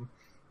the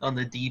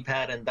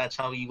D-pad, and that's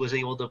how he was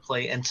able to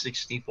play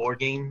N64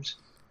 games.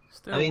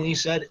 Still, I mean, he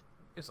said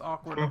it's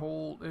awkward to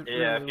hold. It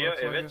Yeah, really looks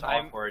if like it's it.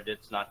 awkward,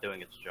 it's not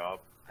doing its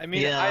job. I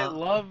mean, Yeah. I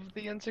love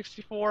the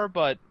N64,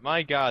 but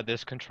my god,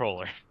 this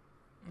controller.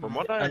 From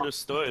what I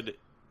understood,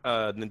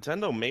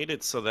 Nintendo made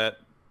it so that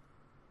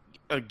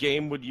a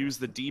game would use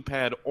the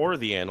D-pad or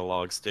the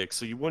analog stick,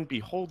 so you wouldn't be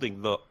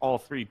holding all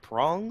three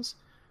prongs.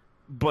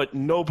 But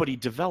nobody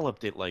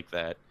developed it like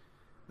that.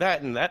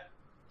 That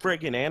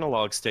friggin'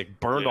 analog stick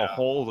burned a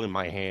hole in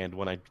my hand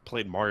when I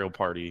played Mario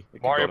Party.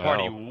 Mario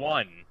Party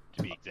 1,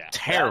 to be exact.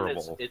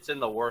 Terrible. It's in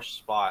the worst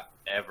spot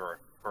ever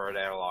for an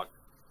analog,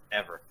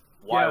 ever.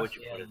 Why Yes. would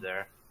you put it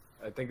there?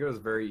 I think it was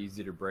very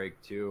easy to break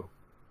too.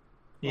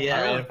 I mean,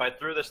 Yeah. if I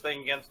threw this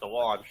thing against the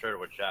wall, I'm sure it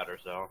would shatter.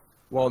 So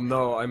Well,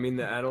 no, I mean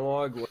the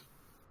analog would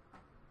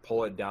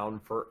pull it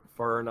down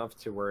far enough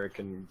to where it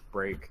can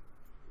break.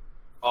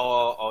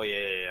 oh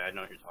yeah, I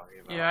know what you're talking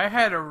about. Yeah, I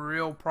had a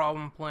real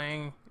problem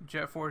playing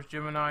Jet Force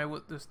Gemini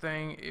with this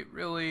thing. It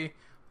really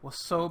was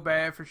so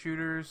bad for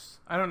shooters.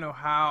 I don't know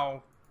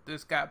how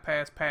this got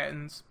past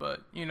patents,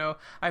 but you know,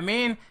 I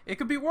mean, it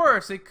could be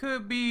worse. It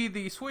could be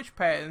the Switch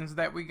patents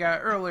that we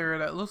got earlier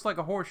that looks like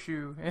a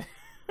horseshoe.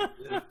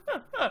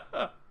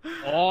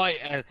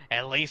 Oi,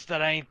 at least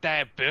it ain't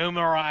that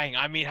boomerang.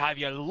 I mean, have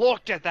you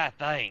looked at that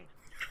thing?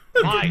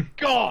 My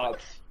God!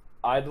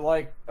 I'd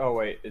like. Oh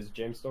wait, is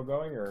James still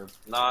going or?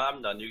 Nah,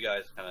 I'm done. You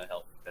guys kind of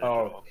help finish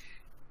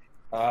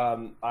it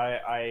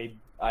off.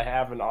 I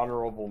have an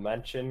honorable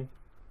mention.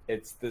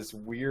 It's this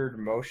weird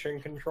motion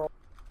control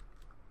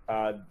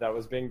that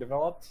was being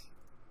developed,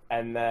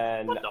 and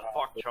then What the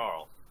fuck,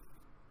 Charles?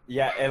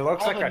 yeah, it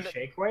looks Oh, like a the-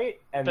 shake weight,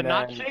 and The then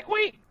not shake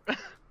weight?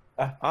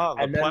 Ah,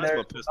 the and then plasma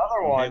there's pistol.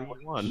 another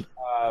one, One.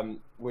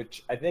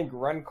 which I think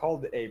Ren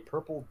called a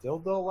purple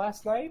dildo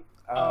last night.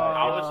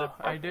 How is it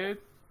I did.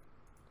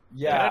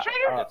 Yeah,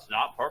 It's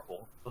not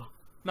purple.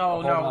 No,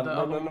 hold no, on, the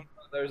no, other no, one. no.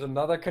 There's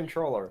another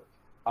controller.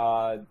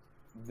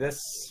 This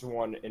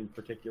one in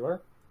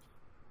particular.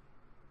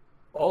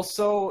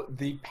 Also,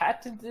 the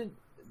patent. Oh,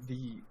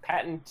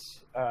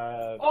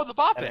 the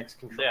bop it. NX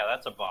controller. Yeah,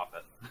 that's a bop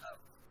it.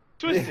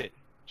 Twist it.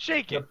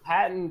 Shake The it.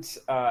 patent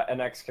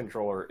NX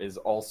controller is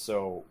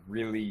also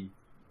really,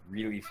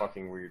 really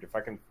fucking weird. If I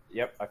can,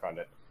 yep, I found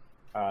it.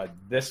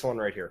 This one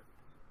right here.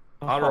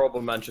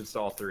 Honorable mentions to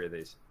all three of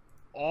these.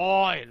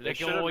 Oi, They look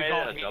should at have what we made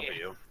got it a here.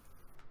 W,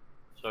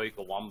 so you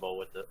can wombo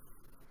with it.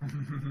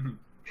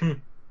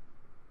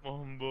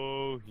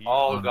 Mumbo here.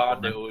 Oh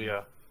god, the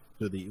Ouya.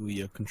 To the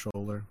Ouya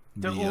controller.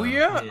 The uh,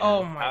 Ouya? yeah.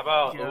 Oh my How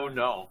about god.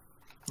 no?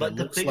 But it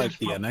the looks biggest like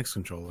the pro- NX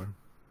controller.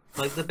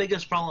 like the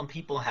biggest problem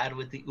people had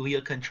with the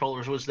Ouya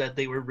controllers was that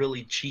they were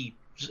really cheap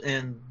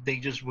and they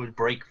just would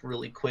break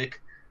really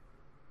quick.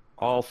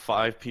 All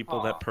 5 people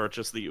Aw. that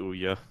purchased the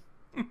Ouya.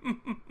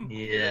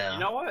 Yeah. You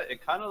know what?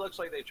 It kind of looks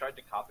like they tried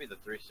to copy the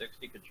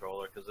 360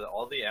 controller because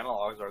all the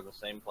analogs are in the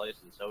same place,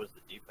 and so is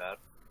the D-pad.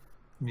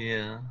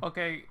 Yeah.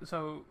 Okay,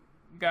 so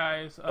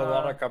guys, A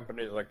lot of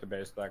companies like to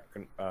base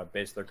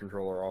their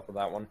controller off of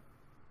that one.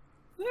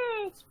 Yeah,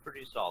 it's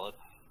pretty solid.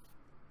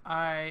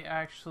 I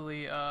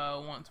actually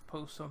want to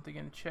post something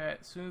in chat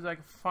as soon as I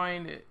can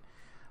find it.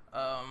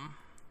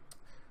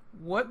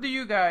 What do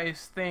you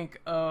guys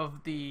think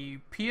of the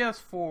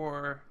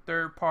PS4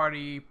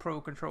 third-party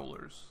Pro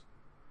controllers?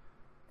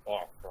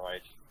 Oh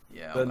Christ!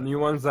 Yeah, The new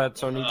ones that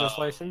Sony just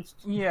licensed.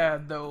 yeah,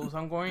 those.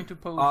 I'm going to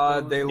post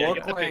those. They Yeah, look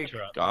get the like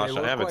picture up. Gosh, they I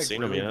look haven't like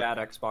seen really them yet.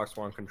 bad Xbox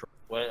One controllers.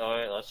 Wait,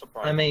 let's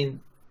surprise. I mean,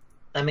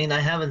 I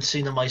haven't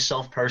seen them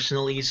myself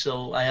personally,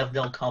 so I have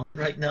no comment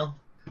right now.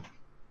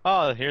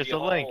 Oh, here's the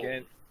link. Yo.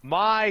 And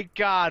my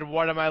God,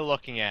 what am I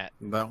looking at?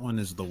 That one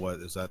is the what?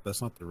 Is that?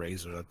 That's not the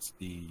Razer. That's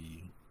the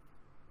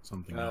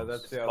something else.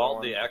 That's the It's other called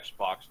one. the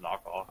Xbox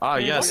knockoff. Ah,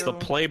 Hey, yes, the Leo.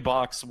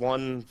 Playbox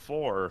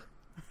 1.4.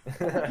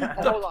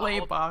 the play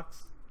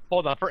box.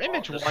 Hold on, for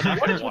image Oh, one, the second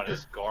what is one with this?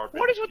 is garbage.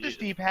 What is with this Jesus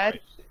D-pad?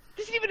 Christ.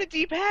 This is even a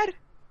D-pad?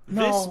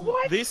 No.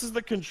 This is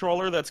the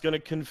controller that's going to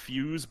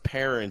confuse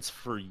parents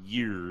for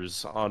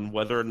years on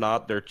whether or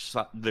not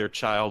their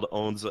child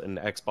owns an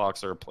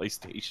Xbox or a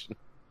PlayStation.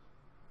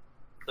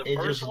 The It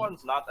first just-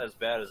 one's not as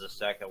bad as the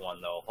second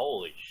one, though.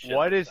 Holy shit!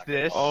 What the is second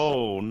this? one-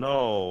 Oh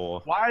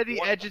no! Why are the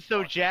What the edges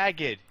so fuck?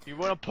 jagged? You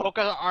want to poke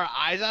our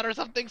eyes out or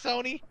something,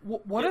 Sony?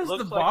 What It is the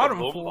looks like a bottom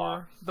boom for?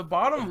 box. The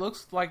bottom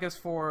looks like it's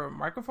for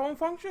microphone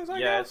functions, I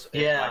Yeah, guess. it's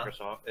Yeah.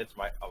 Microsoft. It's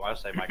my. I want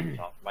to say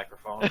Microsoft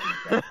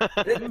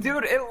microphone.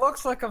 Dude, it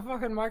looks like a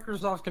fucking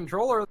Microsoft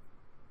controller.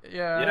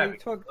 Yeah. They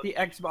took the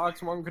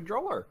Xbox One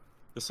controller.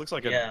 This looks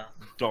like Yeah. a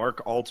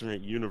dark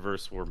alternate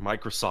universe where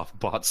Microsoft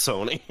bought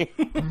Sony.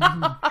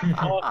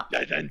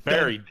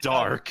 Very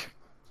dark.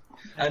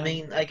 I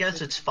mean, I guess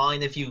it's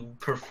fine if you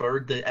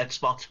preferred the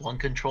Xbox One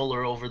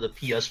controller over the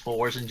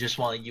PS4s and just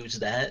want to use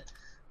that.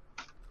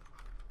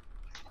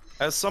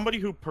 As somebody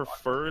who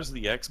prefers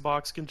the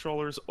Xbox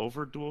controllers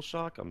over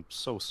DualShock, I'm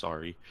so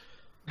sorry.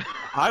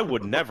 I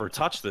would never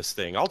touch this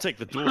thing. I'll take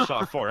the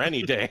DualShock 4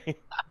 any day.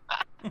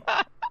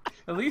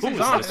 At least Who he's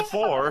is honest. this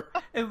for?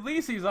 At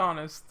least he's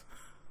honest.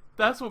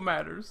 That's what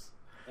matters.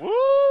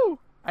 Woo!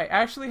 I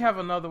actually have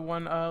another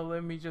one.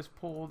 Let me just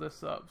pull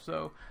this up.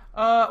 So,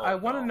 I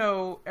want to no.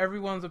 know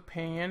everyone's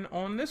opinion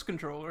on this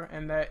controller,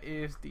 and that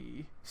is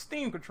the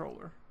Steam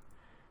controller.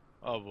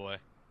 Oh boy.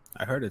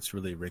 I heard it's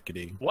really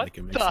rickety. What like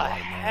it makes the a lot of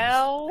noise.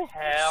 hell?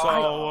 Hell.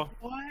 So,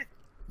 What?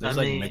 There's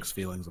I like mean- mixed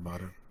feelings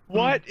about it.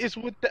 What is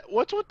with that?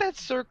 What's with that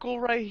circle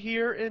right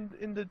here in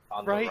the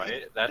On right? the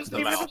right, that's the Doesn't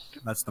even- mouse.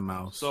 That's the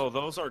mouse. So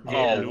those are Oh,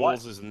 Gabe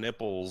what? Newell's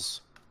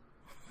nipples.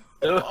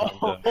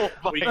 Oh,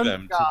 Tweak my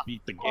them to God.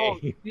 beat the Oh,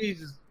 game.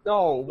 Jesus.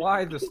 No,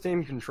 why the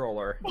Steam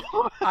controller?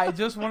 I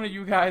just wanted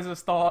you guys'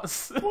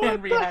 thoughts What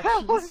and the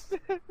hell reactions. is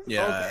this?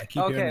 Yeah, I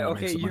keep Okay, hearing that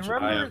okay, makes a you bunch of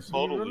remember- I money. have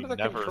totally remember the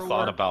never controller?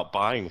 thought about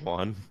buying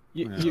one.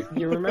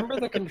 You remember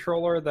the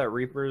controller that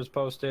Reapers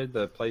posted,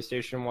 the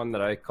PlayStation one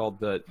that I called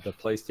the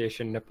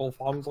PlayStation nipple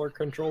fondler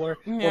controller?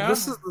 Yeah. Well,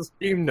 this is the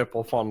Steam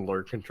nipple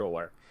fondler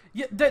controller.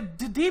 Yeah, the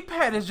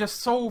D-pad is just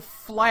so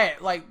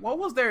flat. Like, what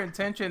was their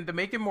intention to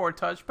make it more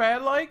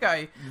touchpad-like?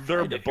 They're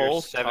If you're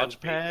both 7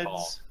 feet tall.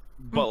 touchpads,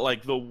 but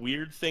like the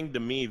weird thing to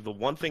me, the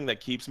one thing that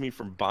keeps me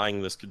from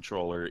buying this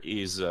controller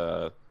is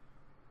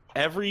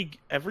every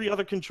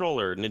other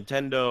controller,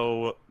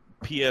 Nintendo,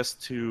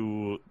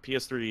 PS2,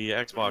 PS3,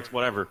 Xbox,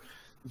 whatever,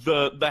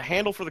 the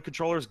handle for the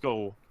controllers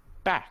go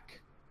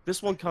back.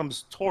 This one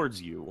comes towards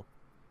you.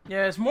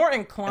 Yeah, it's more I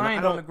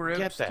inclined on the don't grips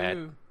get that.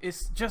 too.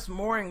 It's just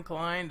more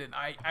inclined, and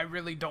I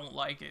really don't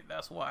like it.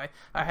 That's why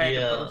I had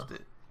Yeah. to post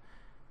it.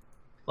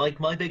 Like,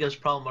 my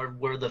biggest problem are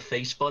where the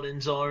face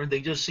buttons are.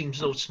 They just seem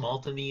so small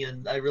to me,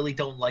 and I really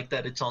don't like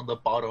that it's on the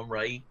bottom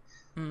right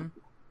Mhm.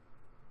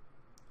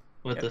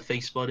 with Yep. the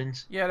face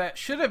buttons. Yeah, that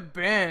should have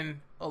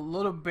been a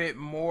little bit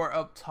more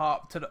up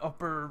top to the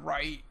upper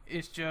right.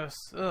 It's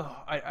just,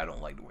 I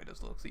don't like the way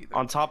this looks either.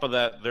 On top of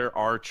that, there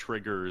are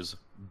triggers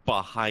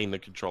behind the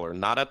controller,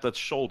 not at the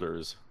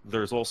shoulders.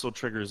 There's also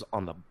triggers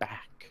on the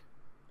back.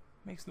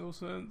 Makes no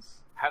sense.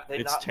 Have they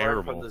It's not learned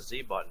terrible. from the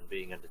Z button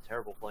being in a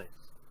terrible place?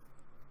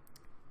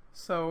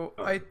 So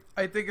I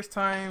think it's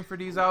time for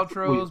these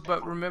outros,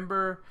 but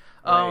remember,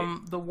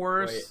 the Wait,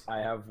 worst. I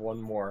have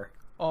one more.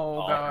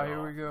 Oh Oh, god, no.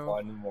 here we go.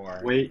 One more.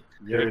 Wait,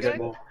 You're there's Okay.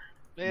 more.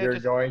 Man, You're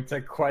just- going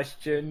to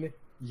question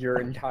your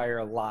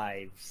entire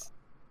lives.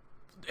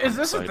 Is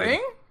this a excited.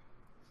 thing?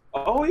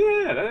 Oh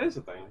yeah, that is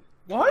a thing.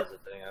 What? That's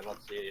the thing. I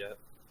don't see it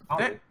yet.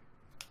 That-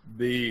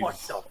 These. What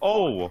the?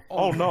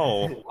 Oh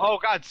no. Oh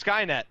God,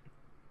 Skynet.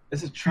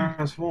 It's a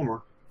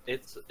transformer.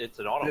 It's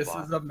an Autobot. This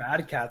is a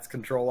Mad Catz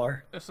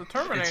controller. It's a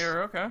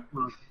Terminator. Okay.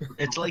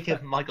 It's like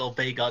if Michael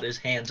Bay got his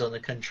hands on the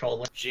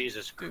controller.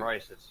 Jesus Dude.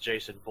 Christ! It's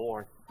Jason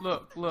Bourne.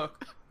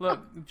 Look.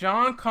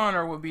 John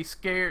Connor would be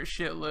scared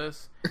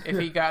shitless if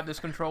he got this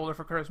controller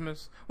for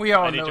Christmas. We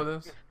all I need know to-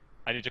 this.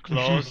 I need your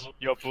clothes,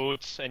 your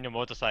boots, and your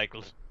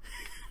motorcycles.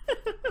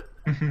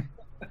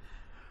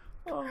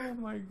 Oh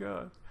my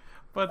god.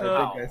 But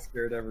I think I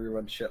scared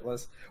everyone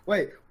shitless.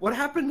 Wait, what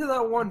happened to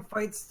that one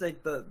fight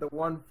stick, the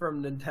one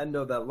from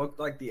Nintendo that looked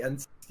like the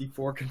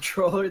N64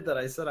 controller that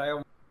I said I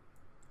almost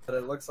that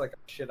it looks like I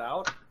shit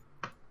out?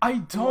 I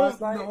don't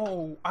last night-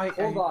 know.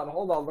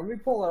 Hold on, let me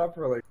pull it up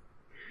really.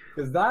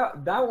 Because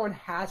that one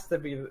has to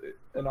be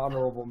an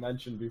honorable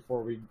mention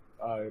before we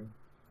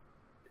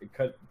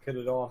cut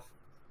it off.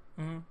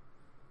 Mhm.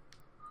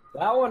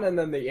 That one and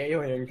then the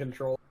alien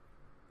control.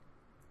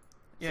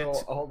 Yeah, So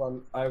t- hold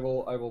on, I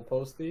will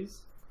post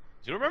these.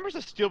 Do you remember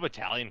the Steel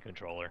Battalion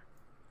controller?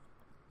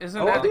 Isn't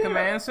Oh, that the yeah.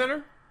 command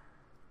center?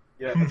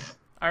 Yeah.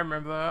 I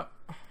remember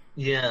that.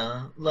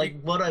 Yeah,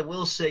 like what I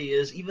will say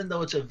is, even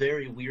though it's a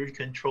very weird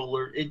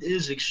controller, it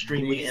is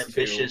extremely These two.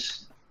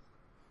 ambitious.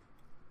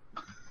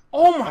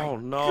 Oh my Oh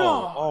no.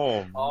 god.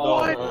 Oh Oh,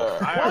 What?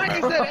 I Why is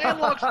remember. that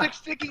analog stick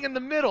sticking in the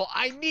middle?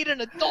 I need an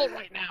adult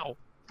right now.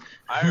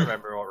 I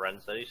remember what Ren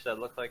said. He said it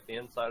looked like the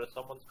inside of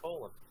someone's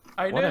colon.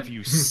 I What did. have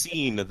you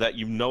seen that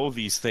you know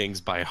these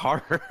things by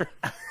heart?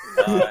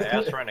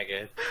 Ask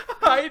Renegade.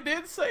 I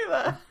did say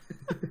that.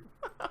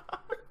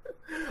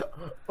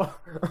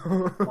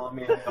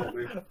 Mommy, help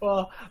me.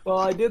 well,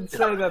 I did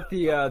say that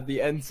the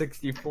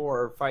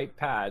N64 fight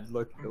pad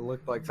looked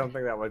like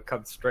something that would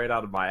come straight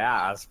out of my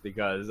ass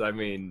because I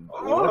mean,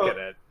 look at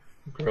it.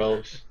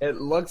 Gross. It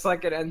looks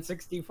like an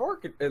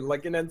N64,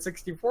 like an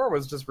N64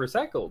 was just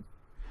recycled.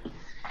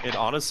 It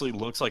honestly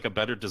looks like a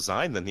better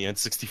design than the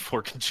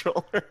N64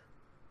 controller.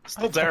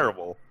 Still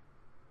terrible.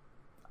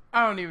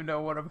 I don't even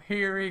know what I'm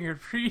hearing or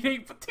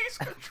reading, but these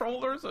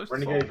controllers are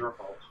Renegade, so... your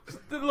fault.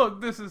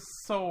 Look, this is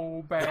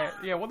so bad.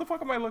 Yeah, what the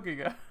fuck am I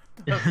looking at?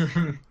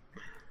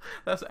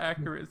 That's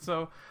accurate.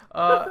 So,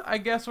 I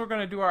guess we're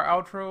gonna do our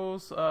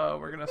outros.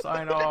 We're gonna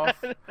sign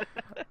off.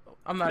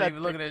 I'm not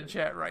even looking at the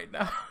chat right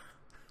now.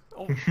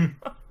 Oh.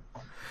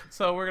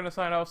 So we're gonna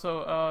sign off.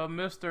 So,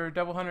 Mr.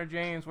 Devil Hunter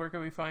James, where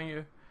can we find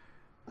you?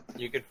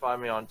 You can find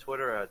me on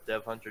Twitter at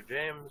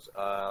DevHunterJames,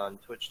 on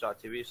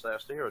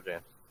twitch.tv/TheHeroJames.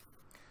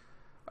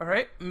 All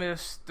right,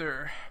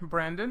 Mr.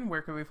 Brandon,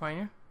 where can we find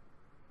you?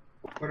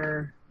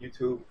 Twitter,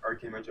 YouTube,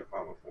 Arcane Magic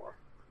 504.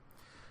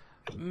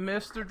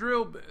 Mr.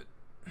 Drillbit.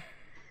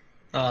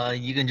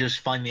 You can just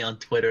find me on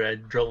Twitter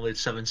at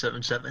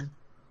Drillbit777.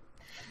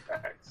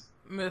 Thanks.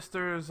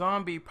 Mr.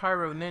 Zombie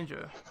Pyro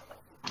Ninja.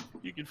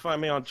 You can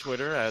find me on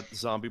Twitter at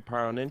Zombie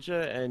Pyro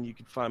Ninja, and you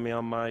can find me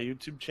on my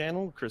YouTube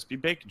channel, Crispy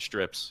Bacon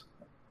Strips.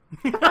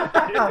 I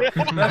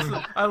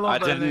love I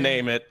that didn't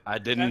name. name it. I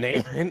didn't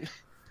name it.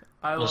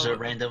 I Was love it it.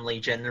 randomly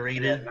Yeah,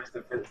 generated? nice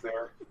defense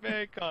there.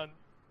 Bacon.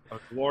 A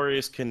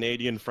glorious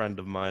Canadian friend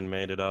of mine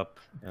made it up,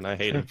 and I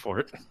hate him for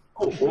it.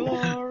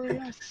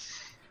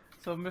 Glorious.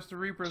 So, Mr.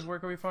 Reapers, where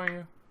can we find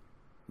you?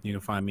 You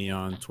can find me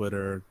on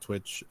Twitter,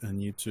 Twitch, and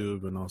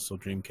YouTube, and also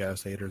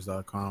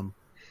DreamcastHaters.com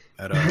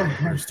at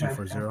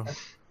Reapers240.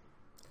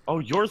 Oh,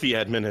 you're the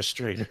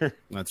administrator.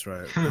 That's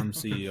right. I'm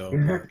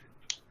CEO.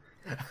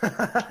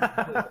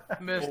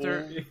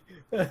 Mr.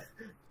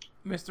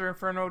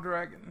 Inferno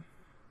Dragon.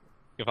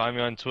 You can find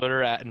me on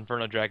Twitter at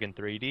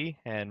InfernoDragon3D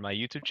and my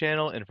YouTube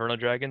channel,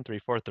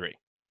 InfernoDragon343.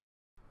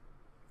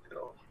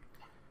 All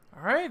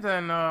right,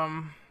 then,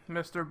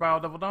 Mr.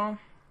 Biodevil Dom.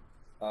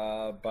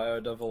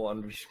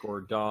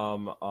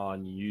 Biodevil_Dom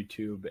on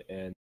YouTube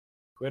and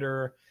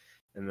Twitter,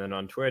 and then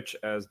on Twitch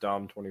as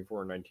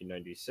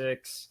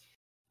Dom241996.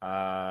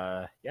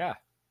 Yeah.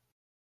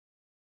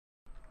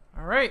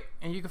 All right,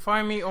 and you can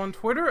find me on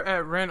Twitter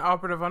at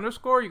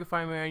RenOperative_. You can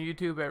find me on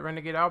YouTube at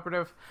Renegade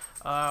Operative,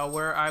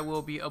 where I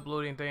will be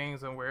uploading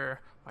things and where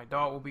my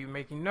dog will be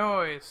making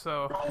noise.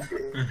 So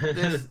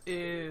this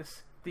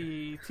is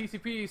the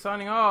TCP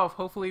signing off.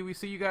 Hopefully we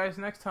see you guys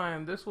next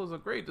time. This was a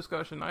great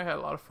discussion. I had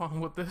a lot of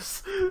fun with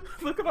this.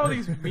 Look at all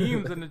these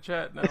memes in the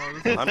chat now.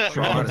 I'm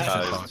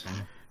traumatized.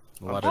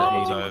 I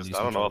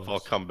don't know if I'll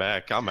come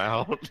back. I'm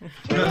out.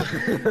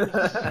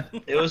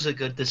 It was a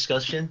good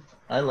discussion.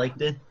 I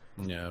liked it.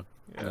 Yeah,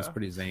 that's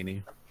pretty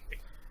zany.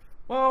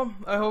 Well,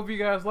 I hope you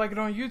guys like it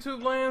on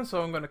YouTube land,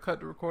 so I'm going to cut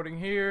the recording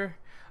here.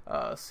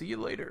 See you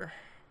later.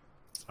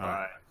 All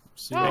right.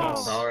 See you Oh.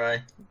 later. All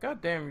right.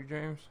 God damn you,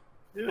 James.